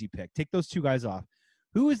becomes an easy pick. Take those 2 guys off.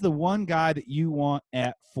 Who is the one guy that you want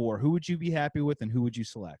at 4? Who would you be happy with, and who would you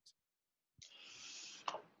select?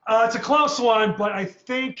 It's a close one, but I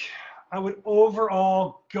think I would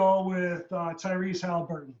overall go with Tyrese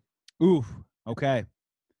Halliburton. Ooh, okay.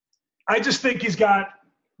 I just think he's got,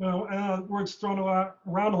 words thrown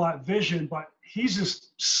around a lot, vision, but he's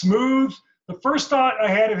just smooth. The first thought I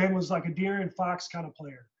had of him was like a De'Aaron Fox kind of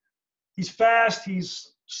player. He's fast.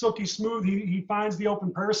 He's silky smooth. He finds the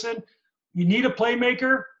open person. You need a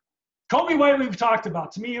playmaker. Kobe White, we've talked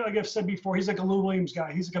about. To me, like I've said before, he's like a Lou Williams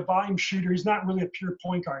guy. He's like a volume shooter. He's not really a pure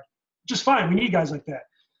point guard. Just fine. We need guys like that.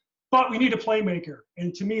 But we need a playmaker.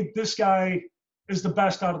 And to me, this guy is the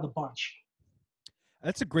best out of the bunch.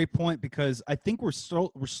 That's a great point because I think we're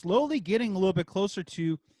slowly getting a little bit closer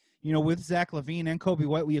to, with Zach LaVine and Kobe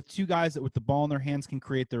White, we have 2 guys that with the ball in their hands can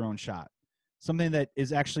create their own shot. Something that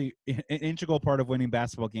is actually an integral part of winning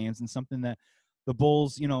basketball games and something that the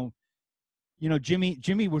Bulls,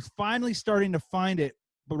 Jimmy was finally starting to find it,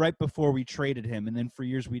 but right before we traded him. And then for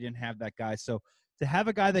years we didn't have that guy. So to have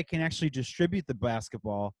a guy that can actually distribute the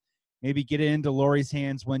basketball, maybe get it into Lauri's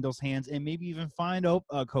hands, Wendell's hands, and maybe even find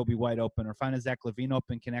Kobe White open or find a Zach LaVine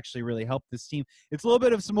open can actually really help this team. It's a little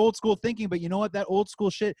bit of some old school thinking, but you know what? That old school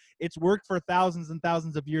shit, it's worked for thousands and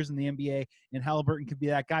thousands of years in the NBA, and Halliburton could be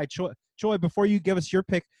that guy. Choi, before you give us your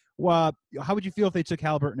pick, how would you feel if they took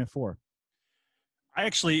Halliburton at 4? I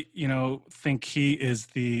actually, think he is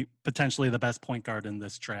potentially the best point guard in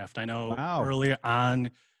this draft. I know earlier on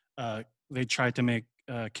they tried to make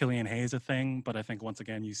Killian Hayes a thing, but I think once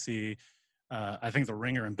again you see, I think the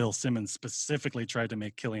Ringer and Bill Simmons specifically tried to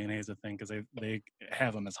make Killian Hayes a thing because they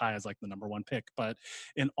have him as high as like the number 1 pick. But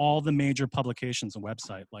in all the major publications and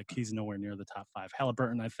website, like he's nowhere near the top 5.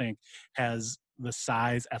 Halliburton, I think, has the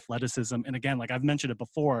size, athleticism, and again, like I've mentioned it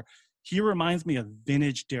before, he reminds me of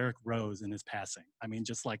vintage Derrick Rose in his passing. I mean,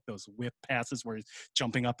 just like those whip passes where he's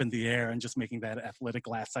jumping up in the air and just making that athletic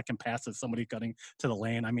last-second pass as somebody cutting to the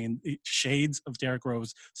lane. I mean, shades of Derrick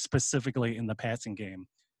Rose specifically in the passing game.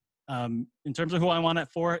 In terms of who I want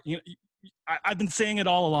at 4, I've been saying it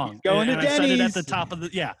all along. Going to Denny's. I said it at the top of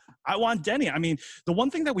I want Denny. I mean, the one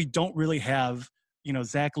thing that we don't really have,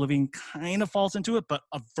 Zach LaVine kind of falls into it, but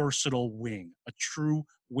a versatile wing, a true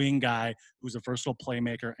wing guy who's a versatile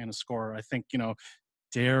playmaker and a scorer. I think,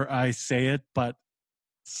 dare I say it, but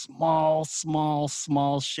small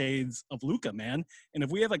shades of Luka, man. And if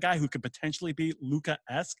we have a guy who could potentially be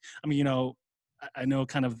Luka-esque, I mean, I know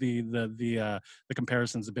kind of the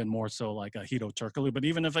comparisons have been more so like a Hedo Turkoglu, but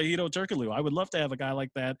even if a Hedo Turkoglu, I would love to have a guy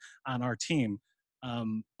like that on our team.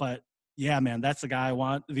 But yeah, man, that's the guy I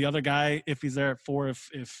want. The other guy, if he's there at 4,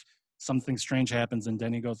 if something strange happens and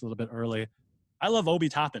Denny goes a little bit early, I love Obi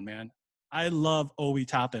Toppin, man. I love Obi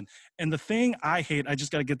Toppin. And the thing I hate, I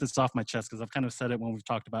just got to get this off my chest because I've kind of said it when we've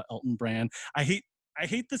talked about Elton Brand. I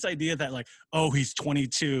hate this idea that like, oh, he's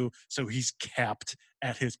 22, so he's capped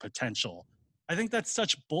at his potential. I think that's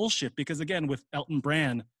such bullshit because, again, with Elton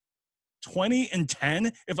Brand, 20 and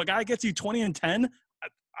 10, if a guy gets you 20 and 10,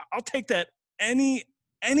 I'll take that any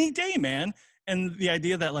day, man. And the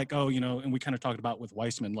idea that like, oh, and we kind of talked about with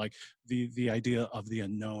Weissman, like the idea of the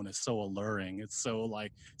unknown is so alluring. It's so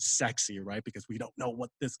like sexy, right? Because we don't know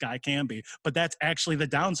what this guy can be. But that's actually the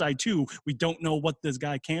downside too. We don't know what this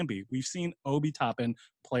guy can be. We've seen Obi Toppin,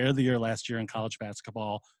 player of the year last year in college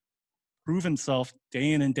basketball, prove himself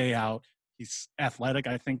day in and day out. He's athletic.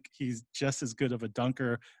 I think he's just as good of a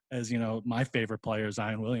dunker as, my favorite player,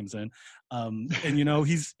 Zion Williamson. And,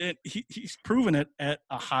 he's proven it at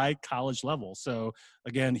a high college level. So,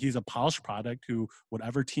 again, he's a polished product who,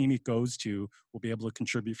 whatever team he goes to, will be able to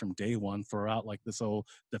contribute from day one throughout, like, this whole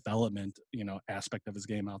development, aspect of his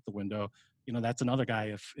game out the window. That's another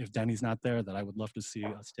guy, if Denny's not there, that I would love to see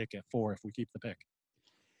us take at 4 if we keep the pick.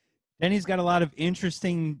 Denny's got a lot of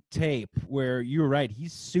interesting tape where you're right.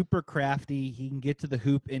 He's super crafty. He can get to the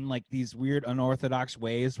hoop in like these weird unorthodox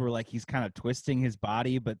ways where like he's kind of twisting his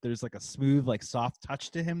body, but there's like a smooth, like soft touch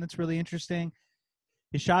to him that's really interesting.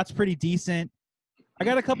 His shot's pretty decent. I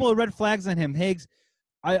got a couple of red flags on him. Hagues,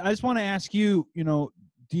 I just want to ask you,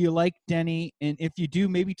 Do you like Denny? And if you do,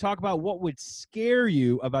 maybe talk about what would scare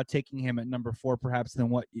you about taking him at number 4, perhaps, than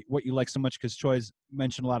what you like so much, because Choi's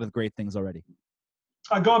mentioned a lot of the great things already.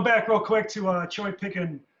 Going back real quick to Choi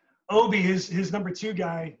picking Obi, his number 2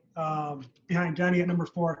 guy behind Denny at number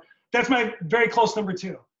 4. That's my very close number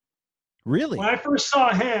 2. Really? When I first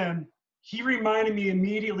saw him, he reminded me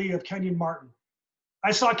immediately of Kenyon Martin.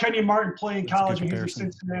 I saw Kenyon Martin play in college when he was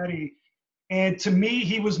in Cincinnati. And to me,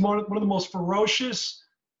 he was one of the most ferocious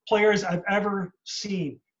players I've ever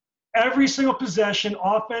seen. Every single possession,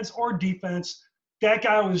 offense or defense, that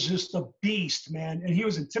guy was just a beast, man. And he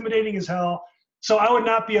was intimidating as hell. So I would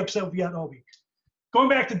not be upset if we got Obi. Going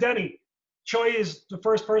back to Denny, Choi is the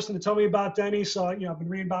first person to tell me about Denny. So, I've been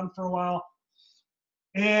reading about him for a while.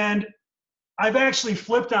 And I've actually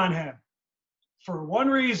flipped on him for one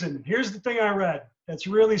reason. Here's the thing I read that's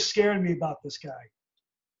really scared me about this guy.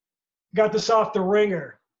 Got this off the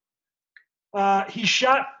Ringer. He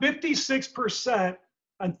shot 56%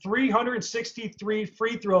 on 363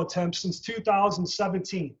 free throw attempts since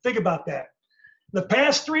 2017. Think about that. The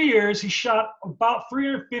past 3 years, he shot about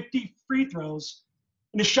 350 free throws,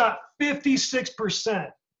 and he shot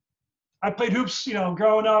 56%. I played hoops,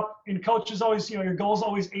 growing up, and coaches always, your goal is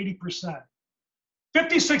always 80%.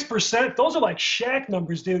 56%, those are like Shaq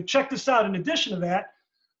numbers, dude. Check this out. In addition to that,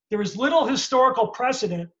 there is little historical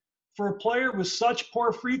precedent for a player with such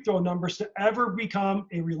poor free throw numbers to ever become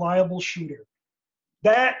a reliable shooter.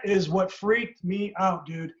 That is what freaked me out,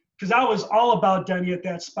 dude, because I was all about Denny at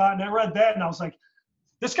that spot, and I read that, and I was like,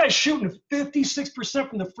 this guy's shooting 56%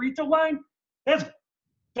 from the free throw line?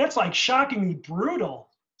 That's like shockingly brutal,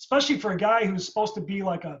 especially for a guy who's supposed to be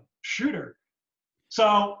like a shooter.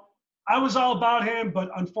 So I was all about him, but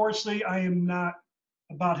unfortunately, I am not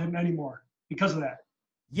about him anymore because of that.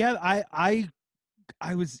 Yeah,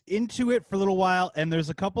 I was into it for a little while, and there's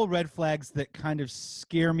a couple red flags that kind of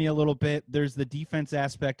scare me a little bit. There's the defense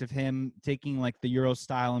aspect of him taking like the Euro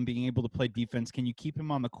style and being able to play defense. Can you keep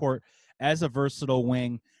him on the court as a versatile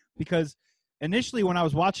wing? Because initially when I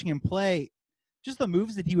was watching him play, just the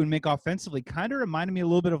moves that he would make offensively kind of reminded me a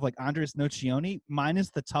little bit of like Andres Nocioni, minus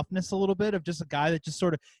the toughness a little bit of just a guy that just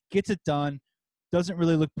sort of gets it done, doesn't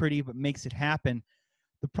really look pretty, but makes it happen.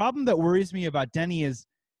 The problem that worries me about Denny is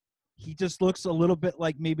he just looks a little bit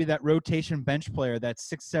like maybe that rotation bench player, that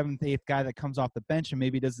 6th, 7th, 8th guy that comes off the bench and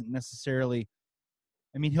maybe doesn't necessarily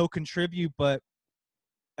 – I mean, he'll contribute, but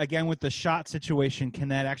again, with the shot situation, can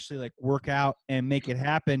that actually like work out and make it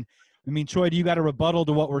happen? I mean, Troy, do you got a rebuttal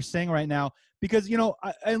to what we're saying right now? Because,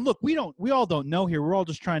 and look, we all don't know here. We're all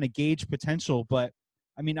just trying to gauge potential, but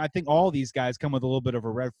I mean, I think all these guys come with a little bit of a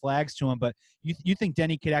red flags to them, but you think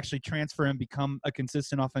Denny could actually transfer and become a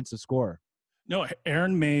consistent offensive scorer? No,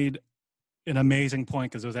 Aaron made an amazing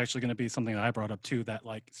point, because it was actually going to be something that I brought up too, that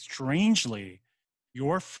like strangely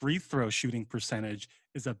your free throw shooting percentage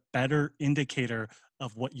is a better indicator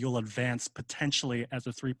of what you'll advance potentially as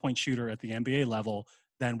a 3-point shooter at the NBA level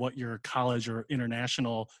than what your college or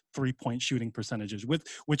international 3-point shooting percentage is.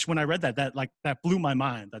 Which when I read that blew my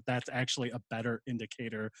mind, that's actually a better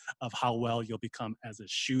indicator of how well you'll become as a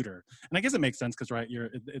shooter. And I guess it makes sense because, right,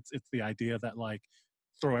 it's the idea that like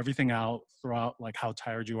throw everything out, throw out like how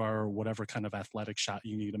tired you are or whatever kind of athletic shot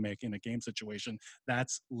you need to make in a game situation.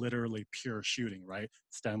 That's literally pure shooting, right?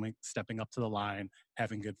 Stepping up to the line,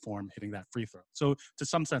 having good form, hitting that free throw. So to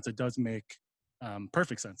some sense, it does make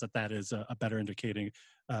perfect sense that is a better indicating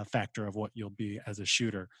factor of what you'll be as a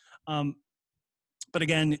shooter. But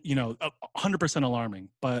again, 100% alarming,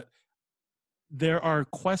 but there are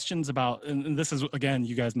questions about, and this is, again,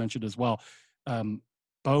 you guys mentioned as well,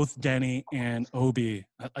 both Denny and Obi.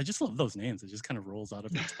 I just love those names. It just kind of rolls out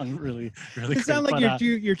of your tongue really, really quick. It sounds like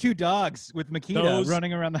your two dogs with Makita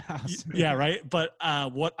running around the house. Yeah, right. But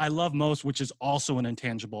what I love most, which is also an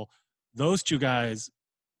intangible, those two guys,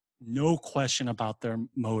 no question about their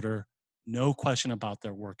motor, no question about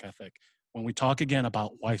their work ethic. When we talk again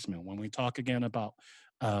about Weissman, when we talk again about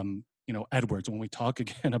Edwards, when we talk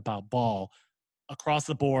again about Ball, across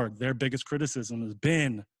the board, their biggest criticism has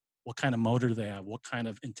been what kind of motor do they have? What kind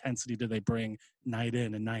of intensity do they bring night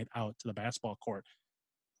in and night out to the basketball court?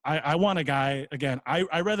 I want a guy, again,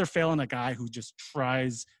 I rather fail in a guy who just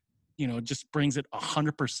tries, just brings it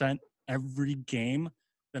 100% every game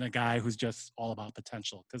than a guy who's just all about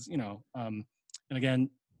potential. Because, and again,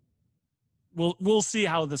 we'll see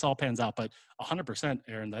how this all pans out. But 100%,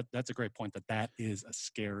 Aaron, that's a great point, that is a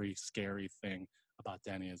scary, scary thing about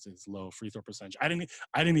Denny, is his low free throw percentage. I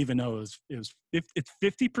didn't even know it's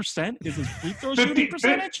 50% is his free throw shooting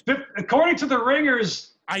percentage. According to the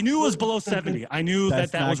Ringers, I knew it was below 70. I knew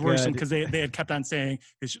That's that was worrisome good. because they had kept on saying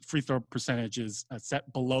his free throw percentage is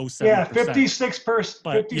set below 70%. Yeah, 56%.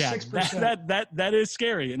 But 56%. yeah, that is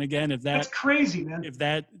scary. And again, That's crazy, man. if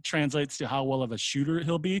that translates to how well of a shooter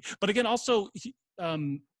he'll be, but again, also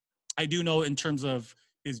I do know in terms of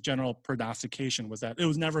his general prognostication was that it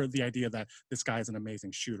was never the idea that this guy is an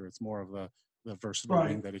amazing shooter. It's more of the versatile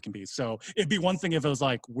thing that he can be. So it'd be one thing if it was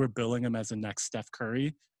like we're billing him as the next Steph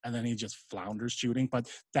Curry and then he just flounders shooting, but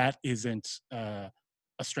that isn't a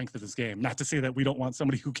strength of his game. Not to say that we don't want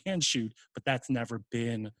somebody who can shoot, but that's never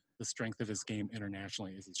been the strength of his game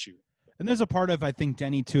internationally is his shooting. And there's a part of, I think,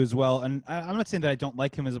 Denny, too, as well. And I'm not saying that I don't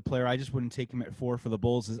like him as a player. I just wouldn't take him at 4 for the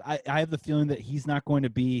Bulls. I have the feeling that he's not going to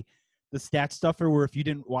be the stat stuffer where if you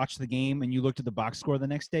didn't watch the game and you looked at the box score the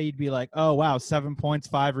next day, you'd be like, oh, wow, 7 points,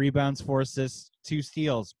 5 rebounds, 4 assists, 2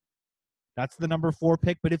 steals. That's the number 4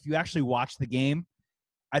 pick. But if you actually watch the game,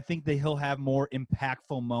 I think that he'll have more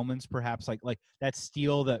impactful moments, perhaps like that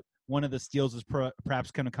steal that one of the steals is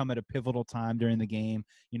perhaps going to come at a pivotal time during the game.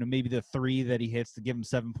 You know, maybe the 3 that he hits to give him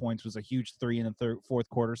 7 points was a huge 3 in the fourth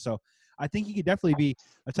quarter. So I think he could definitely be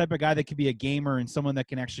a type of guy that could be a gamer and someone that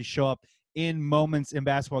can actually show up in moments in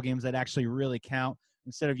basketball games that actually really count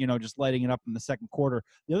instead of, just lighting it up in the second quarter.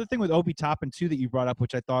 The other thing with Obi Toppin, too, that you brought up,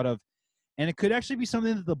 which I thought of, and it could actually be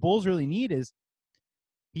something that the Bulls really need, is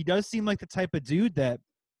he does seem like the type of dude that,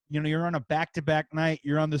 you're on a back-to-back night,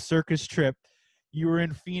 you're on the circus trip, you were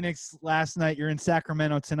in Phoenix last night, you're in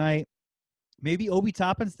Sacramento tonight. Maybe Obi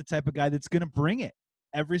Toppin's the type of guy that's going to bring it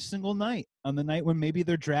every single night. On the night when maybe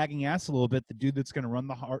they're dragging ass a little bit, the dude that's going to run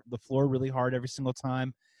the floor really hard every single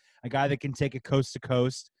time, a guy that can take it coast to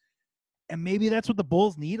coast. And maybe that's what the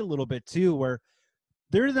Bulls need a little bit too, where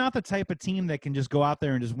they're not the type of team that can just go out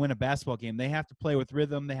there and just win a basketball game. They have to play with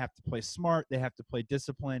rhythm. They have to play smart. They have to play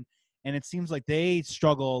discipline. And it seems like they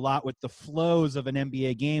struggle a lot with the flows of an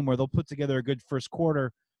NBA game where they'll put together a good first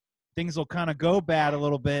quarter. Things will kind of go bad a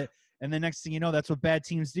little bit. And the next thing you know, that's what bad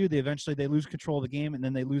teams do. They lose control of the game, and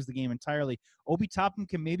then they lose the game entirely. Obi Toppin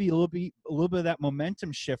can maybe a little bit of that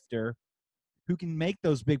momentum shifter who can make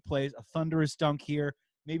those big plays, a thunderous dunk here,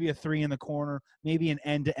 maybe a 3 in the corner, maybe an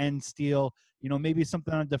end-to-end steal, maybe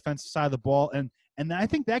something on the defensive side of the ball. And I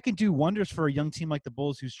think that can do wonders for a young team like the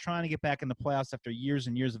Bulls who's trying to get back in the playoffs after years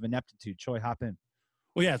and years of ineptitude. Choi, hop in.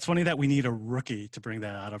 Well, yeah, it's funny that we need a rookie to bring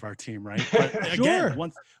that out of our team, right? But again,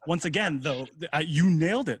 once again, though, you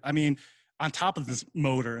nailed it. I mean, on top of this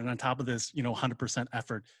motor and on top of this, 100%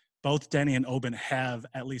 effort, both Denny and Oben have,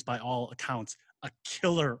 at least by all accounts, a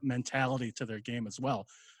killer mentality to their game as well.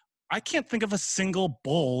 I can't think of a single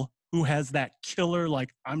Bull who has that killer,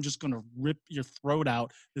 like, I'm just going to rip your throat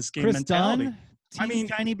out this game Chris mentality. Dunn,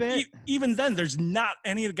 tiny bit. Even then, there's not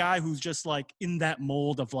any guy who's just like in that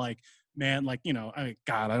mold of like, man, like,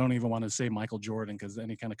 God, I don't even want to say Michael Jordan because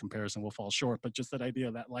any kind of comparison will fall short. But just that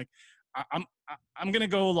idea that like, I'm going to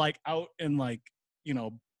go like out and like,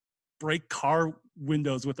 break car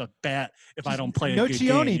windows with a bat if I don't play a good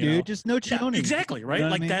Nocioni, game. Dude. Just Nocioni. Yeah, exactly, right?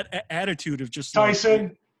 Like that attitude of just Tyson.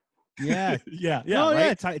 Like, yeah. yeah. Oh,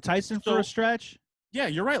 right? yeah. Tyson for a stretch. Yeah,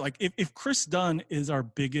 you're right. Like if Chris Dunn is our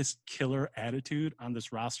biggest killer attitude on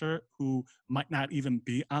this roster, who might not even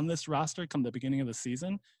be on this roster come the beginning of the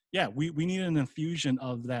season, yeah, we need an infusion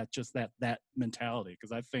of that mentality,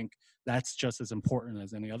 because I think that's just as important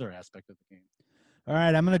as any other aspect of the game. All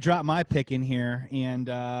right, I'm going to drop my pick in here, and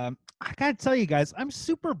I got to tell you guys, I'm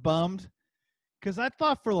super bummed because I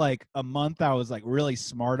thought for like a month I was like really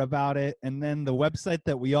smart about it, and then the website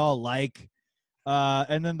that we all like,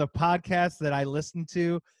 and then the podcast that I listened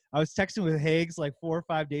to, I was texting with Higgs like 4 or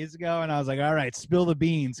 5 days ago, and I was like, all right, spill the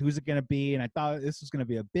beans. Who's it going to be? And I thought this was going to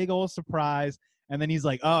be a big old surprise. And then he's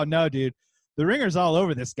like, oh, no, dude, the Ringer's all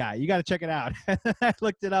over this guy. You got to check it out. I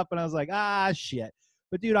looked it up, and I was like, shit.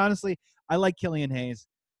 But, dude, honestly, I like Killian Hayes.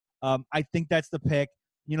 I think that's the pick.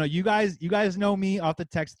 You guys know me off the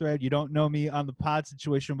text thread. You don't know me on the pod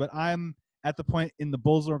situation, but I'm at the point in the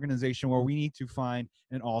Bulls organization where we need to find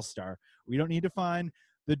an all-star. We don't need to find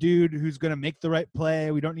the dude who's going to make the right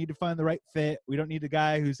play. We don't need to find the right fit. We don't need the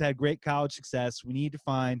guy who's had great college success. We need to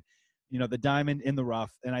find, the diamond in the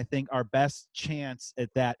rough. And I think our best chance at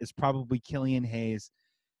that is probably Killian Hayes.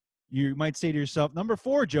 You might say to yourself, number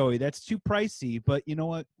 4, Joey, that's too pricey. But you know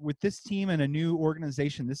what? With this team and a new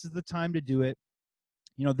organization, this is the time to do it.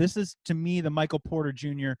 This is, to me, the Michael Porter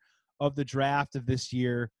Jr. of the draft of this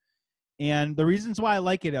year. And the reasons why I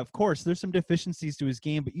like it, of course, there's some deficiencies to his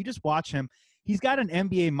game, but you just watch him. He's got an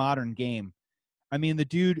NBA modern game. I mean, the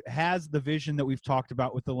dude has the vision that we've talked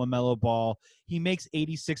about with the LaMelo ball. He makes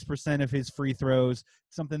 86% of his free throws,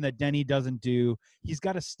 something that Denny doesn't do. He's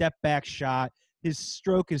got a step-back shot His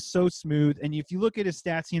stroke is so smooth. And if you look at his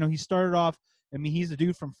stats, he started off, I mean, he's a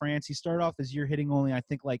dude from France. He started off his year hitting only, I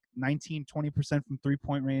think, like 19, 20% from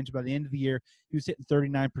three-point range. By the end of the year, he was hitting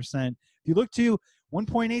 39%. If you look to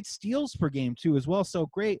 1.8 steals per game, too, as well. So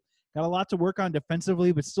great. Got a lot to work on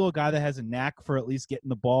defensively, but still a guy that has a knack for at least getting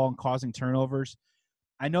the ball and causing turnovers.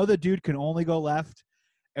 I know the dude can only go left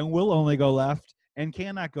and will only go left and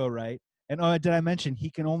cannot go right. And did I mention he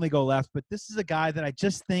can only go left? But this is a guy that I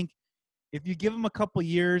just think if you give him a couple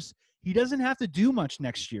years, he doesn't have to do much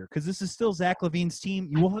next year because this is still Zach LaVine's team.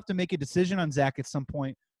 You will have to make a decision on Zach at some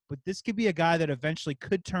point, but this could be a guy that eventually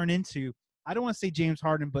could turn into, I don't want to say James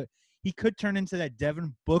Harden, but he could turn into that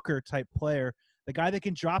Devin Booker type player, the guy that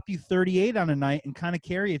can drop you 38 on a night and kind of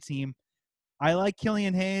carry a team. I like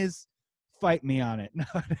Killian Hayes. Fight me on it.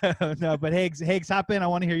 No, but Higgs, hop in. I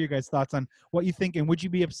want to hear your guys' thoughts on what you think, and would you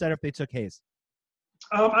be upset if they took Hayes?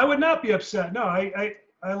 I would not be upset. No, I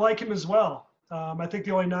like him as well. I think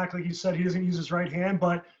the only knock, like you said, he doesn't use his right hand.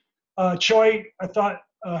 But Choi, I thought,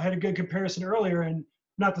 had a good comparison earlier, and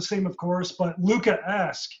not the same, of course, but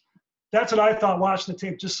Luka-esque. That's what I thought watching the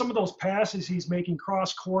tape. Just some of those passes he's making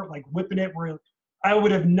cross-court, like whipping it, where I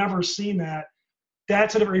would have never seen that.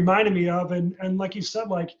 That's what it reminded me of. And like you said,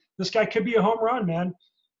 like, this guy could be a home run, man.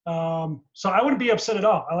 So I wouldn't be upset at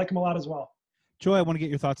all. I like him a lot as well. Joy, I want to get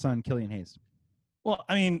your thoughts on Killian Hayes. Well,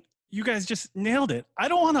 I mean, you guys just nailed it. I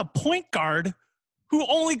don't want a point guard who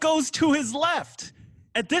only goes to his left.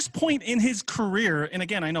 At this point in his career, and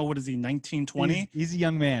again, I know, what is he, 19, 20? He's a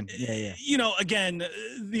young man. Yeah. Again,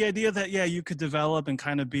 the idea that, you could develop and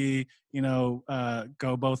kind of be,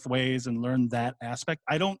 go both ways and learn that aspect.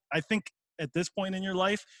 I think at this point in your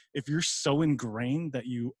life, if you're so ingrained that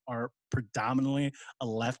you are predominantly a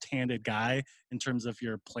left-handed guy in terms of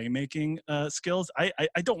your playmaking skills, I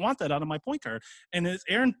don't want that out of my point guard. And as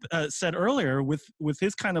Aaron said earlier, with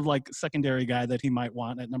his kind of like secondary guy that he might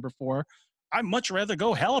want at number 4, I'd much rather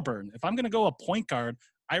go Halliburton. If I'm going to go a point guard,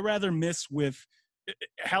 I rather miss with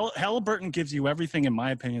Halliburton gives you everything, in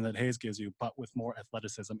my opinion, that Hayes gives you, but with more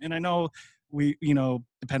athleticism. And I know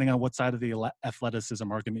depending on what side of the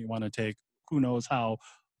athleticism argument you want to take, who knows how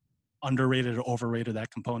underrated or overrated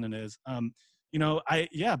that component is. But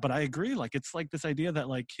I agree. Like, it's like this idea that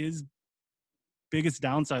like his biggest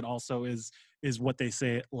downside also is what they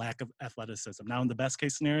say, lack of athleticism. Now, in the best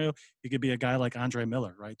case scenario, he could be a guy like Andre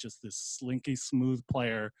Miller, right? Just this slinky, smooth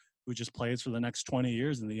player who just plays for the next 20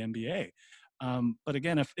 years in the NBA. But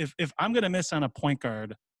again, if I'm going to miss on a point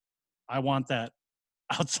guard, I want that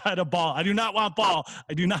outside of Ball. I do not want Ball.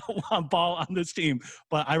 I do not want Ball on this team,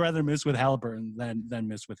 but I rather miss with Halliburton than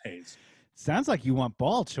miss with Hayes. Sounds like you want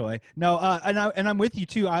Ball, Choi. No, and I'm with you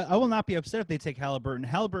too. I will not be upset if they take Halliburton.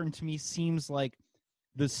 Halliburton to me seems like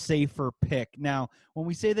the safer pick. Now, when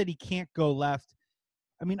we say that he can't go left,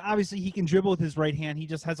 I mean, obviously he can dribble with his right hand. He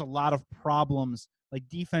just has a lot of problems. Like,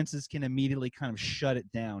 defenses can immediately kind of shut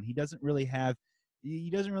it down. He doesn't really have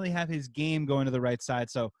his game going to the right side.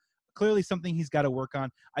 So clearly something he's got to work on.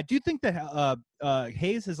 I do think that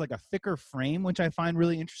Hayes has like a thicker frame, which I find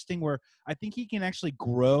really interesting, where I think he can actually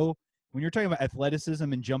grow. When you're talking about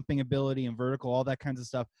athleticism and jumping ability and vertical, all that kinds of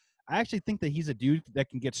stuff, I actually think that he's a dude that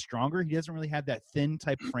can get stronger. He doesn't really have that thin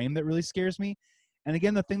type frame that really scares me. And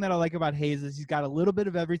again, the thing that I like about Hayes is he's got a little bit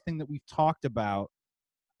of everything that we've talked about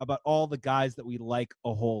all the guys that we like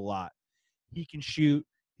a whole lot. He can shoot.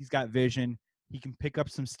 He's got vision. He can pick up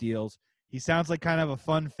some steals. He sounds like kind of a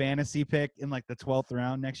fun fantasy pick in like the 12th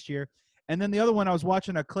round next year. And then the other one, I was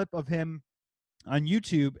watching a clip of him on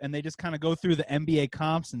YouTube, and they just kind of go through the NBA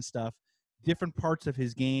comps and stuff, different parts of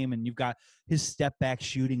his game, and you've got his step back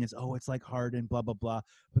shooting is, it's like Harden, blah, blah, blah.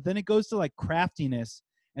 But then it goes to like craftiness,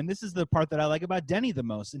 and this is the part that I like about Denny the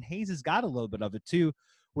most, and Hayes has got a little bit of it too,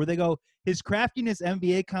 where they go, his craftiness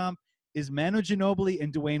NBA comp is Manu Ginobili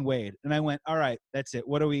and Dwayne Wade. And I went, all right, that's it.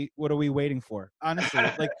 What are we waiting for? Honestly,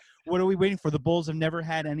 like, what are we waiting for? The Bulls have never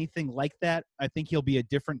had anything like that. I think he'll be a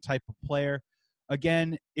different type of player.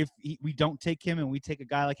 Again, if we don't take him and we take a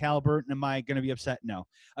guy like Halliburton, am I going to be upset? No.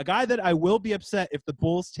 A guy that I will be upset if the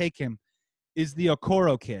Bulls take him is the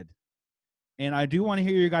Okoro kid. And I do want to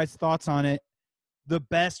hear your guys' thoughts on it. The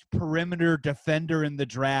best perimeter defender in the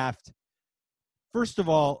draft. First of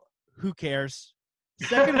all, who cares?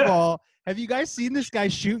 Second of all, have you guys seen this guy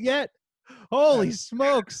shoot yet? Holy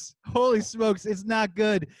smokes. It's not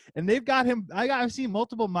good. And they've got him. I've seen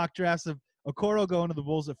multiple mock drafts of Okoro going to the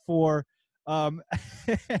Bulls at 4.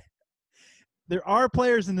 There are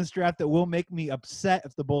players in this draft that will make me upset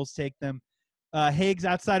if the Bulls take them. Higgs,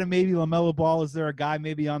 outside of maybe LaMelo Ball, is there a guy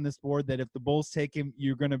maybe on this board that if the Bulls take him,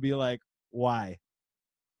 you're going to be like, why?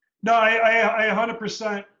 No, I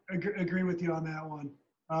 100% agree with you on that one.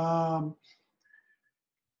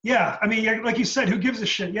 Yeah, I mean, like you said, who gives a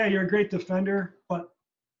shit? Yeah, you're a great defender,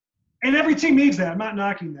 and every team needs that. I'm not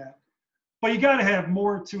knocking that. But you got to have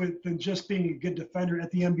more to it than just being a good defender at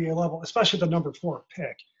the NBA level, especially the number 4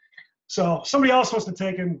 pick. So somebody else wants to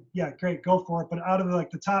take him, yeah, great, go for it. But out of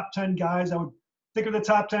the top 10 guys, I would think of the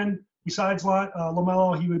top 10 besides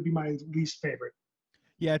LaMelo, he would be my least favorite.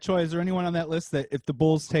 Yeah, Troy, is there anyone on that list that if the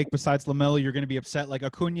Bulls take besides LaMelo, you're going to be upset? Like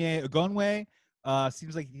Akunye Ogunwe,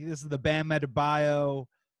 seems like this is the Bam Adebayo,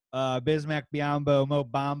 Bismack Biyombo, Mo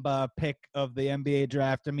Bamba pick of the NBA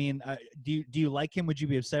draft. I mean, do you like him? Would you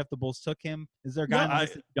be upset if the Bulls took him? Is there a guy on the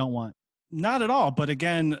list that you don't want? Not at all. But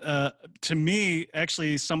again, to me,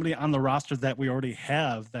 actually, somebody on the roster that we already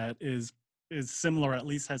have that is similar, at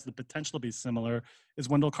least has the potential to be similar, is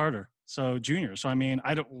Wendell Carter. So Jr. So I mean,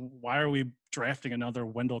 why are we drafting another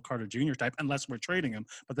Wendell Carter Jr. type unless we're trading him?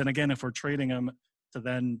 But then again, if we're trading him to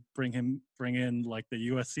then bring in like the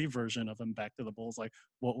USC version of him back to the Bulls, like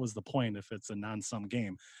what was the point if it's a non-sum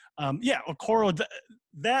game? Okoro,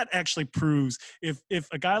 that actually proves if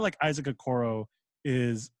a guy like Isaac Okoro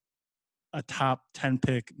is a top 10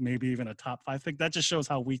 pick, maybe even a top 5 pick, that just shows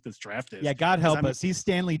how weak this draft is. Yeah, God help us. He's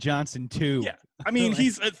Stanley Johnson too. Yeah, I mean,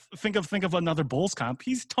 he's think of another Bulls comp.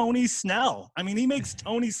 He's Tony Snell. I mean, he makes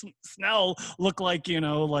Tony Snell look like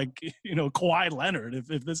Kawhi Leonard.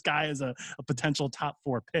 If this guy is a potential top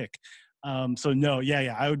 4 pick, so no,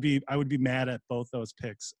 I would be mad at both those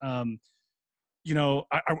picks. Are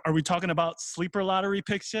we talking about sleeper lottery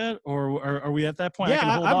picks yet, or are we at that point?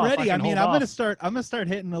 Yeah, I'm ready. I'm gonna start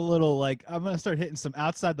hitting a little, I'm gonna start hitting some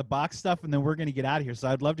outside the box stuff, and then we're gonna get out of here. So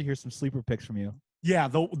I'd love to hear some sleeper picks from you. Yeah,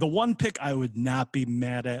 the one pick I would not be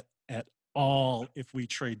mad at all if we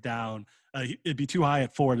trade down. It'd be too high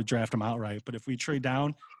at 4 to draft him outright, but if we trade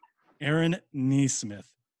down, Aaron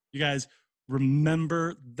Nesmith. You guys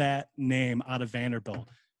remember that name out of Vanderbilt?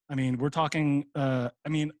 I mean, we're talking.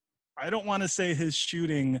 I don't want to say his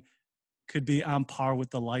shooting could be on par with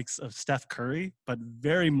the likes of Steph Curry, but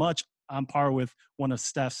very much on par with one of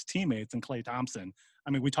Steph's teammates and Klay Thompson. I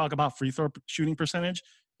mean, we talk about free throw shooting percentage.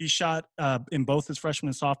 He shot in both his freshman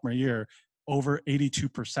and sophomore year over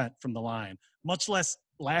 82% from the line, much less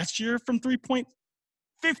last year from 3-point,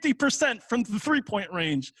 50% from the 3-point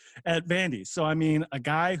range at Vandy. So, I mean, a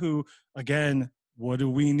guy who, again, what do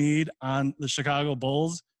we need on the Chicago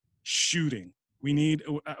Bulls? Shooting. We need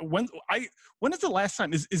when is the last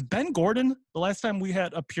time is Ben Gordon the last time we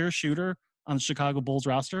had a pure shooter on the Chicago Bulls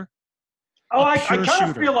roster? Oh, I kind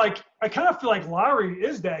of feel like Lowry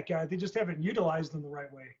is that guy. They just haven't utilized him the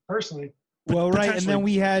right way, personally. Well, right, and then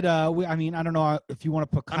we had. I don't know if you want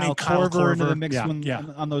to put Kyle Korver into the mix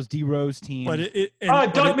on those D Rose teams. But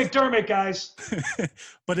Doug McDermott, guys.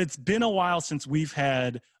 But it's been a while since we've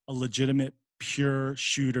had a legitimate pure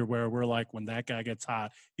shooter where we're like, when that guy gets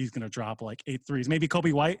hot, he's going to drop like 8 threes. Maybe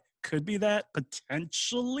Kobe White could be that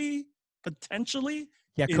potentially.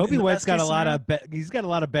 Yeah, Kobe White's got a lot of he's got a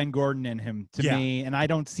lot of Ben Gordon in him to me, and I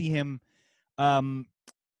don't see him. And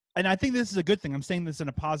I think this is a good thing. I'm saying this in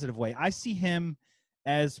a positive way. I see him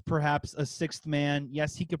as perhaps a 6th man.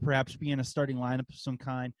 Yes, he could perhaps be in a starting lineup of some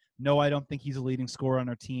kind. No, I don't think he's a leading scorer on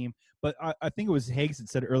our team. But I think it was Higgs that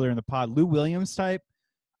said earlier in the pod, Lou Williams type,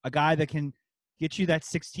 a guy that can get you that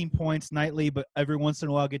 16 points nightly, but every once in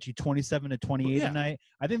a while get you 27 to 28 a night.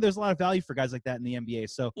 I think there's a lot of value for guys like that in the NBA.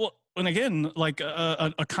 So, and again, like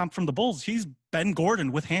a comp from the Bulls, he's Ben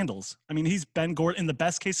Gordon with handles. I mean, he's Ben Gordon in the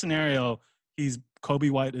best case scenario. He's Kobe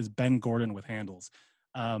White is Ben Gordon with handles.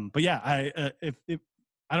 But yeah, I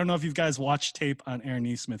don't know if you guys watched tape on Aaron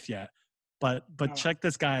Nesmith yet, but check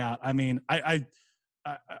this guy out. I mean, I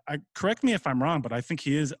correct me if I'm wrong, but I think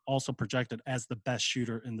he is also projected as the best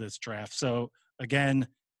shooter in this draft. So again,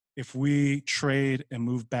 if we trade and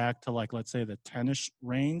move back to let's say the 10-ish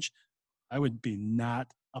range, I would be not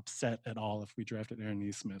upset at all if we drafted Aaron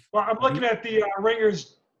Nesmith. Well, I'm looking at the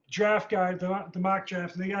Ringers draft guide, the mock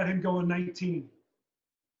draft, and they got him going 19.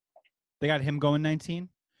 They got him going 19?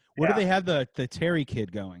 Where do they have the Terry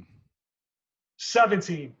kid going?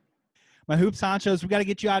 17. My Hoops Honchos, we got to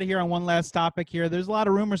get you out of here on one last topic here. There's a lot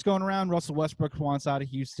of rumors going around. Russell Westbrook wants out of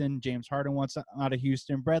Houston. James Harden wants out of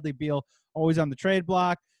Houston. Bradley Beal always on the trade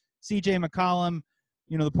block. CJ McCollum,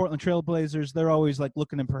 the Portland Trail Blazers, they're always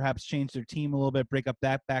looking to perhaps change their team a little bit, break up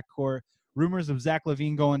that backcourt. Rumors of Zach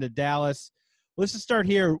LaVine going to Dallas. Let's just start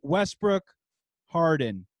here. Westbrook,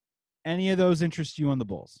 Harden. Any of those interest you on the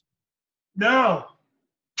Bulls? No.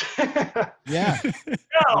 Yeah.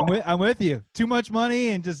 No. I'm with you. Too much money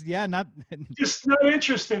and just not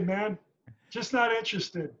interested, man. Just not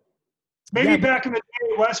interested. Maybe back in the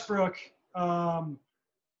day, Westbrook, when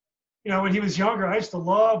he was younger, I used to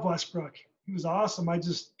love Westbrook. He was awesome. I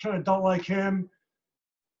just kind of don't like him.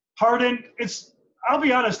 Harden, I'll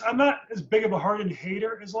be honest, I'm not as big of a Harden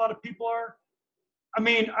hater as a lot of people are. I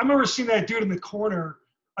mean, I remember seeing that dude in the corner,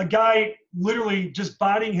 a guy literally just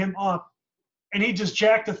bodying him up, and he just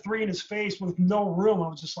jacked a three in his face with no room. I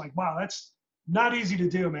was just like, wow, that's not easy to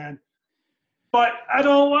do, man. But I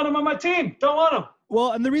don't want him on my team. Don't want him.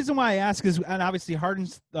 Well, and the reason why I ask is, and obviously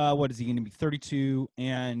Harden's, what is he going to be, 32,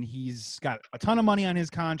 and he's got a ton of money on his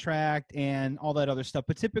contract and all that other stuff.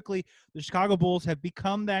 But typically, the Chicago Bulls have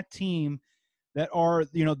become that team that are,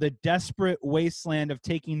 the desperate wasteland of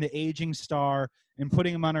taking the aging star and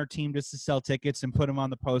putting him on our team just to sell tickets and put him on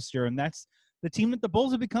the poster. And that's the team that the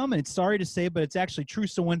Bulls have become. And it's sorry to say, but it's actually true.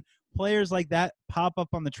 So when players like that pop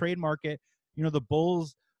up on the trade market, the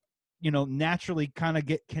Bulls – naturally kind of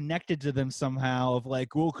get connected to them somehow of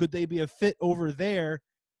like, well, could they be a fit over there?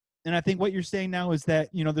 And I think what you're saying now is that,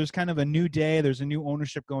 there's kind of a new day. There's a new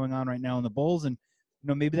ownership going on right now in the Bulls. And,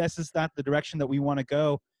 maybe that's just not the direction that we want to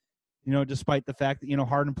go, despite the fact that,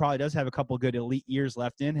 Harden probably does have a couple of good elite years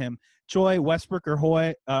left in him. Choi, Westbrook, or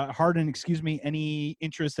Harden, any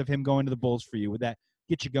interest of him going to the Bulls for you? Would that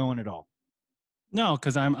get you going at all? No,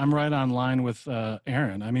 because I'm right on line with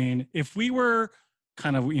Aaron. I mean, if we were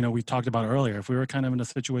kind of, we talked about earlier, if we were kind of in a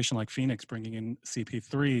situation like Phoenix bringing in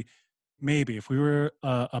CP3, maybe if we were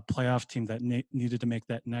a playoff team that needed to make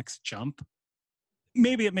that next jump,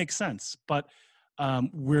 maybe it makes sense. But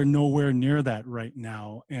we're nowhere near that right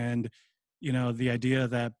now. And, the idea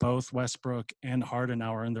that both Westbrook and Harden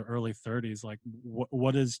now are in their early 30s, like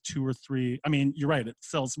what is 2 or 3? I mean, you're right, it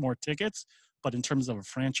sells more tickets. But in terms of a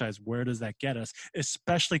franchise, where does that get us?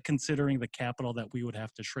 Especially considering the capital that we would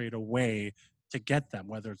have to trade away to get them,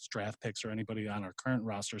 whether it's draft picks or anybody on our current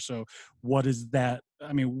roster. So what is that?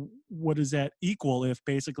 I mean, what does that equal if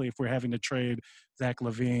we're having to trade Zach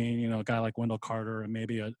LaVine, a guy like Wendell Carter, and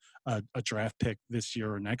maybe a draft pick this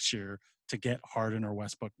year or next year to get Harden or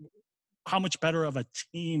Westbrook? How much better of a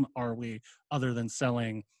team are we other than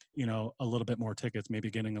selling, a little bit more tickets, maybe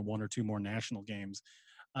getting 1 or 2 more national games?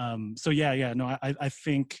 I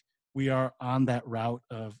think we are on that route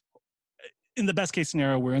of, in the best case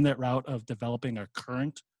scenario, we're in that route of developing our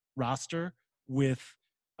current roster with,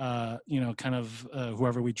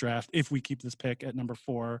 whoever we draft, if we keep this pick at number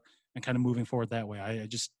 4 and kind of moving forward that way. I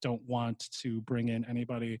just don't want to bring in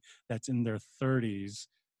anybody that's in their 30s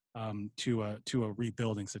to a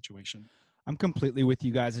rebuilding situation. I'm completely with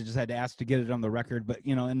you guys. I just had to ask to get it on the record. But,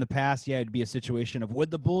 in the past, it'd be a situation of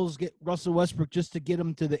would the Bulls get Russell Westbrook just to get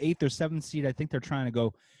him to the 8th or 7th seed? I think they're trying to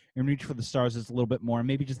go and reach for the stars just a little bit more.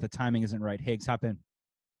 Maybe just the timing isn't right. Higgs, hop in.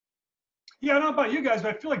 Yeah, I don't know about you guys,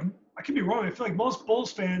 but I feel like I could be wrong. I feel like most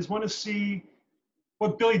Bulls fans want to see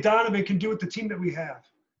what Billy Donovan can do with the team that we have.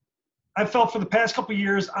 I felt for the past couple of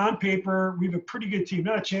years, on paper, we have a pretty good team,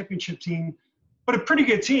 not a championship team, but a pretty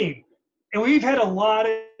good team. And we've had a lot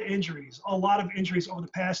of injuries over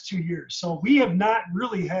the past 2 years. So we have not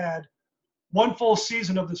really had one full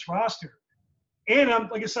season of this roster. And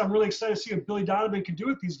like I said, I'm really excited to see what Billy Donovan can do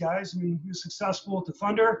with these guys. I mean, he was successful with the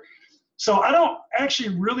Thunder. So I don't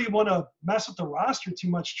actually really want to mess with the roster too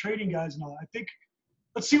much, trading guys and all. I think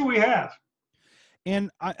let's see what we have. And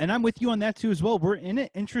I'm with you on that too as well. We're in an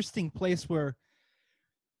interesting place where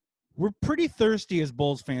we're pretty thirsty as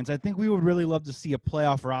Bulls fans. I think we would really love to see a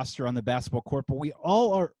playoff roster on the basketball court, but we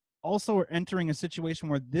all are also entering a situation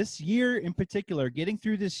where this year in particular, getting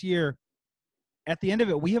through this year, at the end of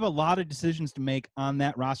it, we have a lot of decisions to make on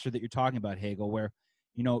that roster that you're talking about, Hagel, where,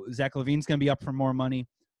 Zach LaVine's going to be up for more money.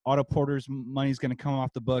 Otto Porter's money is going to come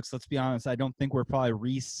off the books. Let's be honest. I don't think we're probably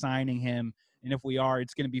re-signing him. And if we are,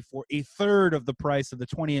 it's going to be for a third of the price of the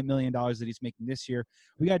 $28 million that he's making this year.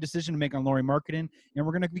 We got a decision to make on Lauri Markkanen, and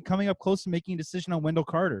we're going to be coming up close to making a decision on Wendell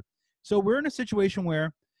Carter. So we're in a situation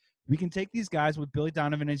where we can take these guys with Billy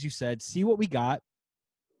Donovan, as you said, see what we got.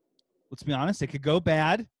 Let's be honest, it could go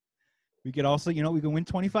bad. We could also, we can win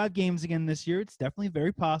 25 games again this year. It's definitely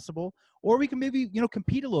very possible. Or we can maybe,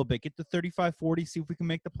 compete a little bit, get to 35-40, see if we can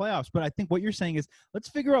make the playoffs. But I think what you're saying is let's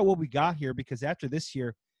figure out what we got here, because after this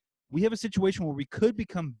year, we have a situation where we could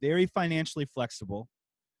become very financially flexible,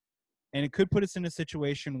 and it could put us in a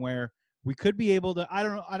situation where we could be able to, I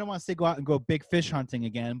don't want to say go out and go big fish hunting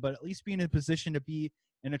again, but at least be in a position to be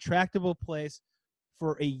an attractable place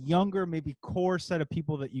for a younger, maybe core set of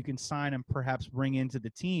people that you can sign and perhaps bring into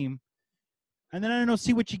the team. And then I don't know,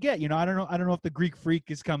 see what you get. I don't know if the Greek Freak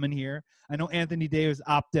is coming here. I know Anthony Davis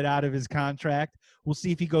opted out of his contract. We'll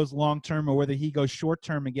see if he goes long-term or whether he goes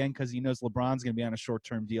short-term again, because he knows LeBron's going to be on a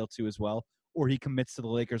short-term deal too as well, or he commits to the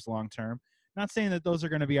Lakers long-term. Not saying that those are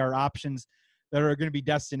going to be our options that are going to be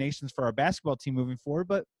destinations for our basketball team moving forward,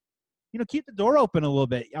 but, keep the door open a little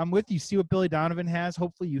bit. I'm with you. See what Billy Donovan has.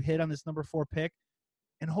 Hopefully you hit on this number 4 pick.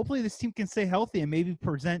 and hopefully this team can stay healthy and maybe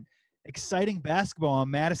present exciting basketball on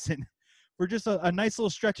Madison for just a nice little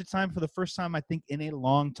stretch of time for the first time, I think, in a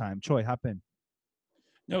long time. Choi, hop in.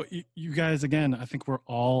 No, you guys, again, I think we're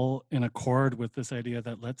all in accord with this idea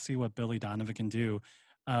that let's see what Billy Donovan can do.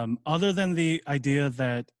 Other than the idea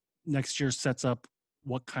that next year sets up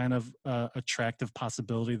what kind of attractive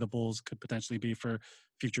possibility the Bulls could potentially be for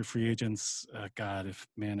future free agents. God, if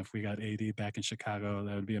we got AD back in Chicago,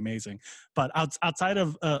 that would be amazing. But outside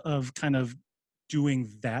of kind of doing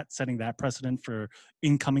that, setting that precedent for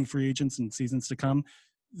incoming free agents and seasons to come,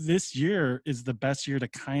 this year is the best year to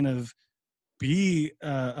kind of be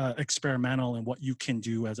experimental in what you can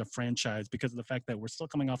do as a franchise, because of the fact that we're still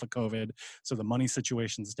coming off of COVID. So the money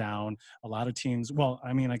situation's down. A lot of teams, well,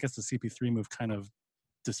 I mean, I guess the CP3 move kind of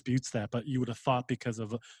disputes that, but you would have thought because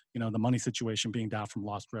of, the money situation being down from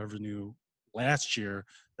lost revenue last year,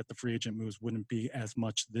 that the free agent moves wouldn't be as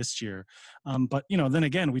much this year. But, then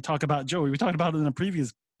again, we talked about it in a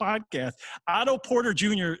previous podcast. Otto Porter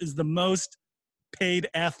Jr. is the most paid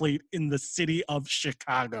athlete in the city of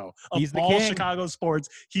Chicago. Of all king. Chicago sports,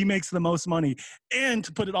 he makes the most money. And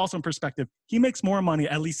to put it also in perspective, he makes more money,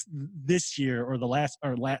 at least this year or last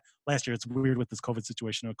year. It's weird with this COVID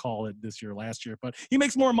situation to call it this year, last year, but he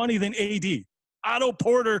makes more money than AD. Otto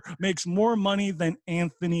Porter makes more money than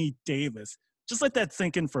Anthony Davis. Just let that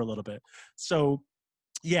sink in for a little bit. So,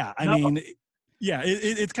 yeah,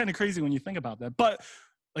 it's kind of crazy when you think about that. But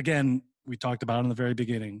again, we talked about in the very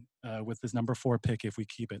beginning with this number 4 pick, if we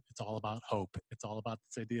keep it, it's all about hope. It's all about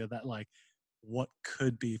this idea that, like, what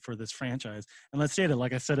could be for this franchise. And let's state it,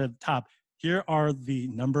 like I said at the top, here are the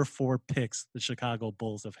number 4 picks the Chicago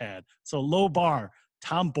Bulls have had. So low bar,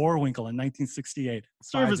 Tom Boerwinkle in 1968.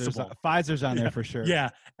 Serviceable. Fizer's on there for sure. Yeah.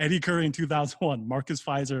 Eddie Curry in 2001. Marcus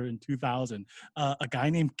Fizer in 2000. A guy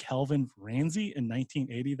named Kelvin Ramsey in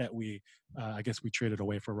 1980 that I guess we traded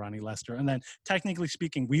away for Ronnie Lester. And then technically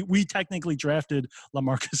speaking, we technically drafted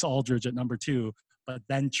LaMarcus Aldridge at number 2, but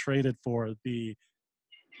then traded for the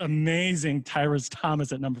amazing Tyrese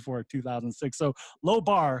Thomas at number 4 at 2006. So low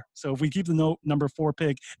bar. So if we keep the number 4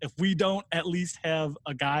 pick, if we don't at least have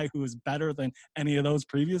a guy who is better than any of those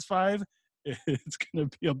previous 5, it's going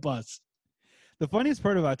to be a bust. The funniest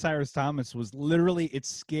part about Tyrese Thomas was literally it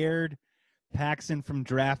scared Paxson from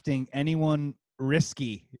drafting anyone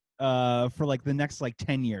risky for like the next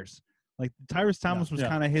 10 years. Like Tyrese Thomas was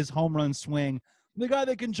kind of his home run swing. The guy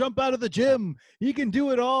that can jump out of the gym. He can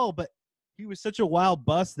do it all. But he was such a wild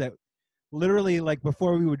bust that literally,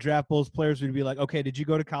 before we would draft Bulls players, we'd be like, okay, did you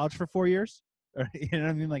go to college for 4 years? Or, you know what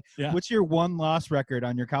I mean? What's your 1-loss record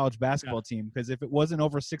on your college basketball team? Because if it wasn't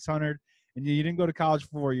over 600 and you didn't go to college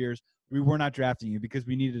for 4 years, we were not drafting you because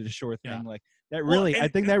we needed a sure thing. That really, I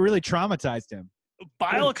think that really traumatized him.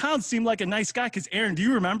 By all accounts, seemed like a nice guy. Because Aaron, do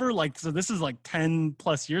you remember? So this is 10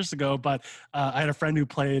 plus years ago. But I had a friend who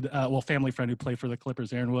played, family friend who played for the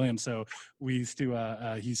Clippers, Aaron Williams. So we used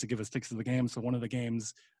to, he used to give us tickets to the game. So one of the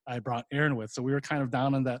games I brought Aaron with. So we were kind of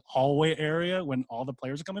down in that hallway area when all the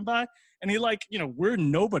players are coming by, and he we're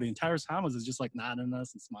nobody. And Tyrese Thomas is just nodding at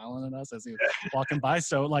us and smiling at us as he was walking by.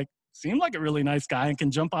 So seemed like a really nice guy and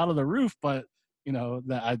can jump out of the roof, but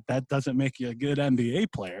that doesn't make you a good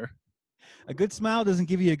NBA player. A good smile doesn't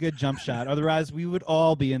give you a good jump shot. Otherwise, we would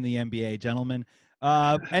all be in the NBA, gentlemen.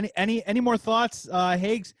 Any more thoughts,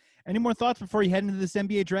 Hags? Any more thoughts before you head into this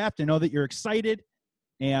NBA draft? I know that you're excited,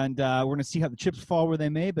 and we're going to see how the chips fall where they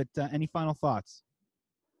may, but any final thoughts?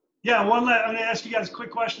 Yeah, I'm going to ask you guys a quick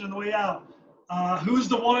question on the way out. Who's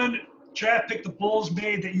the one draft pick the Bulls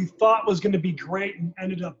made that you thought was going to be great and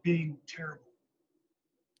ended up being terrible?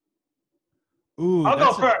 Ooh, I'll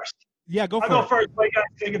go first. Yeah, I'll go first. What you guys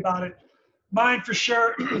think about it? Mine for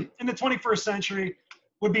sure in the 21st century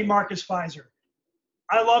would be Marcus Fizer.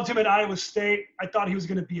 I loved him at Iowa State. I thought he was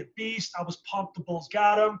going to be a beast. I was pumped the Bulls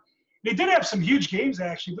got him. And he did have some huge games,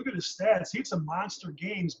 actually. Look at his stats. He had some monster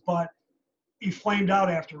games, but he flamed out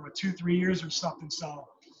after 2-3 years or something. So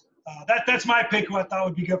that's my pick, who I thought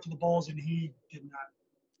would be good for the Bulls, and he did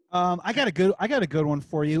not. I got a good one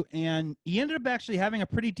for you, and he ended up actually having a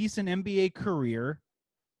pretty decent NBA career.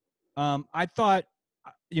 I thought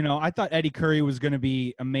Eddie Curry was going to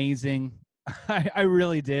be amazing. I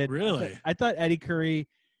really did. Really? I thought Eddie Curry,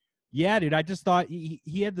 yeah, dude. I just thought he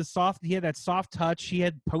had that soft touch. He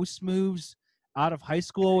had post moves out of high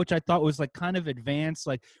school, which I thought was kind of advanced.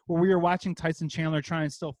 Where we were watching Tyson Chandler try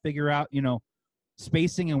and still figure out,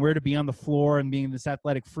 spacing and where to be on the floor and being this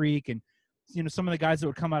athletic freak. And, some of the guys that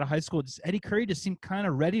would come out of high school, Eddie Curry just seemed kind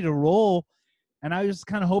of ready to roll. And I was just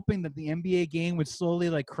kind of hoping that the NBA game would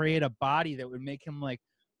slowly create a body that would make him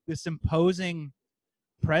this imposing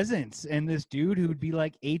presence and this dude who would be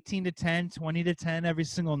like 18 to 10, 20 to 10 every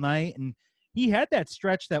single night. And he had that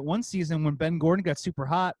stretch that one season when Ben Gordon got super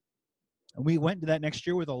hot. And we went into that next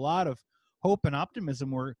year with a lot of hope and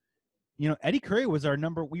optimism where, Eddie Curry was our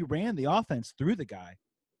we ran the offense through the guy.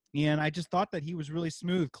 And I just thought that he was really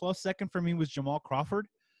smooth. Close second for me was Jamal Crawford.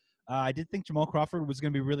 I did think Jamal Crawford was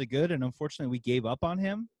going to be really good. And unfortunately we gave up on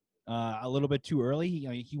him a little bit too early.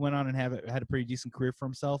 He went on and had a pretty decent career for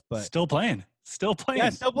himself, but still playing. Yeah,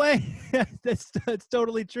 still playing. That's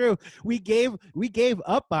totally true. We gave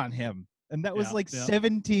up on him. And that was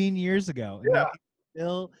 17 years ago. And now he's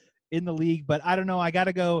still in the league, but I don't know. I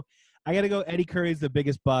gotta go. Eddie Curry is the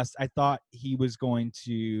biggest bust. I thought he was going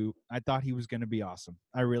to be awesome.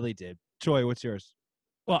 I really did. Troy, what's yours?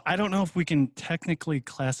 Well, I don't know if we can technically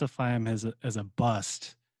classify him as a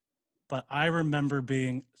bust, but I remember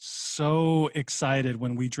being so excited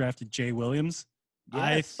when we drafted Jay Williams. Yes.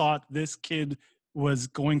 I thought this kid was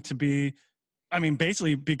going to be,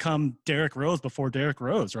 basically become Derrick Rose before Derrick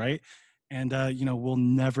Rose, right? And we'll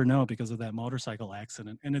never know because of that motorcycle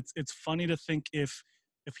accident. And it's funny to think if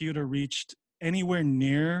he would have reached anywhere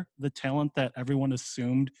near the talent that everyone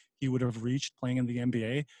assumed he would have reached playing in the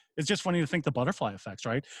NBA. It's just funny to think the butterfly effects,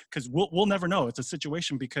 right? Because we'll never know. It's a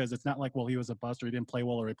situation because it's not like, well, he was a bust or he didn't play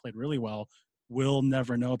well or he played really well. We'll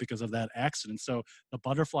never know because of that accident. So the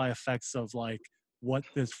butterfly effects of like what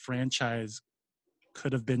this franchise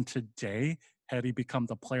could have been today had he become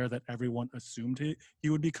the player that everyone assumed he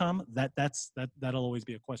would become, that'll always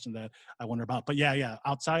be a question that I wonder about. But yeah,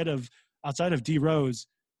 outside of D Rose,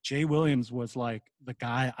 Jay Williams was like the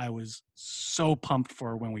guy I was so pumped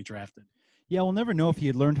for when we drafted. Yeah, we'll never know if he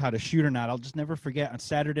had learned how to shoot or not. I'll just never forget on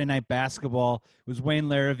Saturday Night Basketball, it was Wayne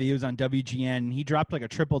Larrivee. He was on WGN. He dropped like a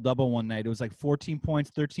triple-double one night. It was like 14 points,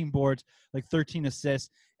 13 boards, like 13 assists,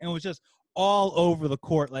 and it was just all over the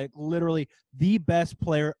court, like literally the best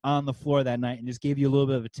player on the floor that night, and just gave you a little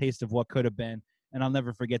bit of a taste of what could have been. And I'll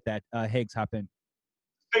never forget that. Higgs, hop in.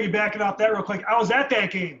 Piggybacking off that real quick, I was at that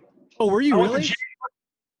game. Oh, were you really?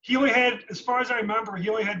 He only had, as far as I remember, he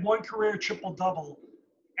only had one career triple-double.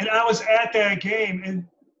 And I was at that game, and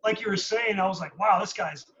like you were saying, I was like, wow, this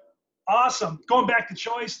guy's awesome. Going back to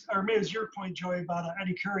choice, or maybe it was your point, Joey, about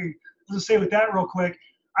Eddie Curry. Let's say with that real quick.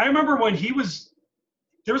 I remember when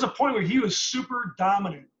there was a point where he was super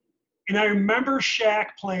dominant. And I remember Shaq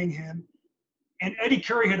playing him, and Eddie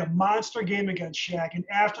Curry had a monster game against Shaq. And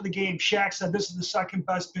after the game, Shaq said, this is the second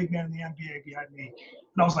best big man in the NBA behind me.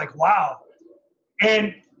 And I was like, wow.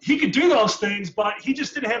 And he could do those things, but he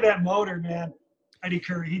just didn't have that motor, man. Eddie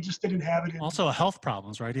Curry, he just didn't have it. Also health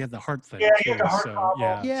problems, right? He had the heart thing. Yeah, he had the heart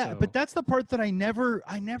problem. Yeah, but that's the part that I never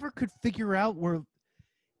could figure out where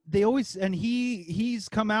they always, and he's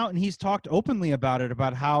come out and he's talked openly about it,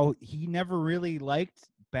 about how he never really liked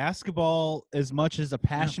basketball as much as a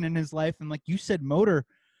passion in his life. And like you said, motor.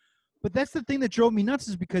 But that's the thing that drove me nuts,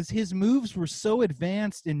 is because his moves were so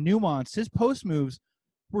advanced and nuanced. His post moves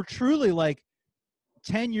were truly like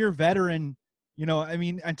 10-year veteran.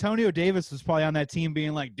 Antonio Davis was probably on that team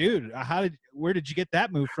being like, dude, where did you get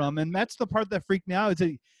that move from? And that's the part that freaked me out.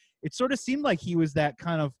 It sort of seemed like he was that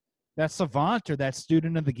kind of that savant or that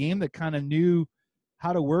student of the game that kind of knew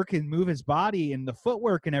how to work and move his body, and the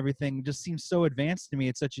footwork and everything just seems so advanced to me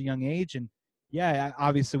at such a young age. And yeah,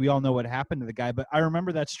 obviously we all know what happened to the guy, but I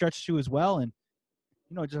remember that stretch too as well. And,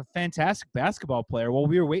 just a fantastic basketball player. While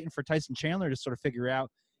we were waiting for Tyson Chandler to sort of figure out,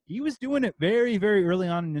 he was doing it very, very early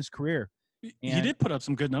on in his career. He did put up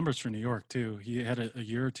some good numbers for New York too. He had a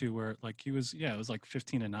year or two where like it was like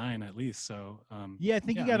 15-9 at least. So I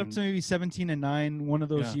think he got up to maybe 17-9 one of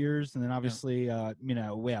those years, and then obviously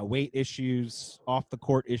weight issues, off the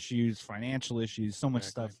court issues, financial issues, so much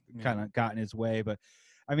stuff kind of got in his way. But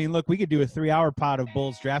look, we could do a 3-hour pod of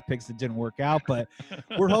Bulls draft picks that didn't work out, but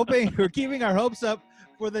we're keeping our hopes up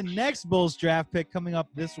for the next Bulls draft pick coming up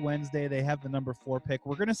this Wednesday. They have the number 4 pick.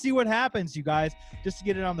 We're going to see what happens, you guys, just to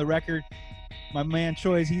get it on the record. My man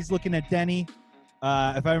Troy, he's looking at Denny.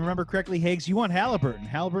 If I remember correctly, Higgs, you want Halliburton.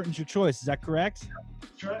 Halliburton's your choice. Is that correct?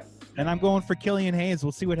 That's right. And I'm going for Killian Hayes.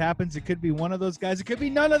 We'll see what happens. It could be one of those guys. It could be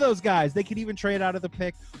none of those guys. They could even trade out of the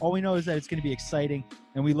pick. All we know is that it's going to be exciting,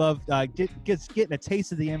 and we love getting a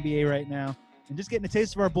taste of the NBA right now. And just getting a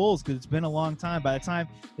taste of our Bulls, because it's been a long time. By the time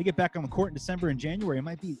they get back on the court in December and January, it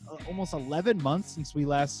might be almost 11 months since we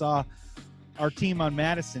last saw our team on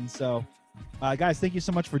Madison. So, guys, thank you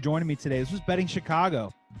so much for joining me today. This was Betting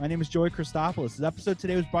Chicago. My name is Joey Christopoulos. This episode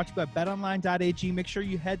today was brought to you by betonline.ag. Make sure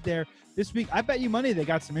you head there this week. I bet you money they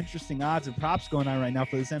got some interesting odds and props going on right now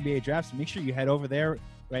for this NBA draft. So make sure you head over there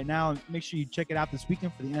right now. And make sure you check it out this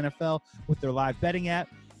weekend for the NFL with their live betting app.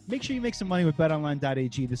 Make sure you make some money with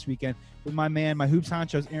betonline.ag this weekend with my Hoops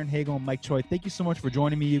Honchos, Aaron Hagel and Mike Choi. Thank you so much for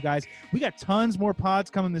joining me, you guys. We got tons more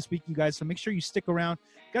pods coming this week, you guys, so make sure you stick around.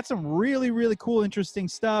 Got some really, really cool, interesting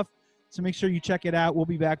stuff, so make sure you check it out. We'll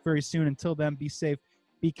be back very soon. Until then, be safe,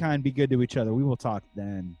 be kind, be good to each other. We will talk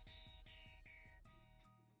then.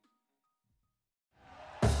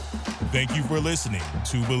 Thank you for listening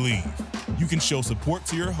to Believe. You can show support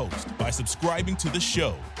to your host by subscribing to the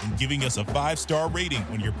show and giving us a 5-star rating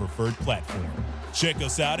on your preferred platform. Check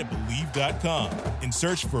us out at Believe.com and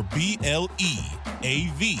search for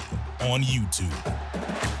BLEAV on YouTube.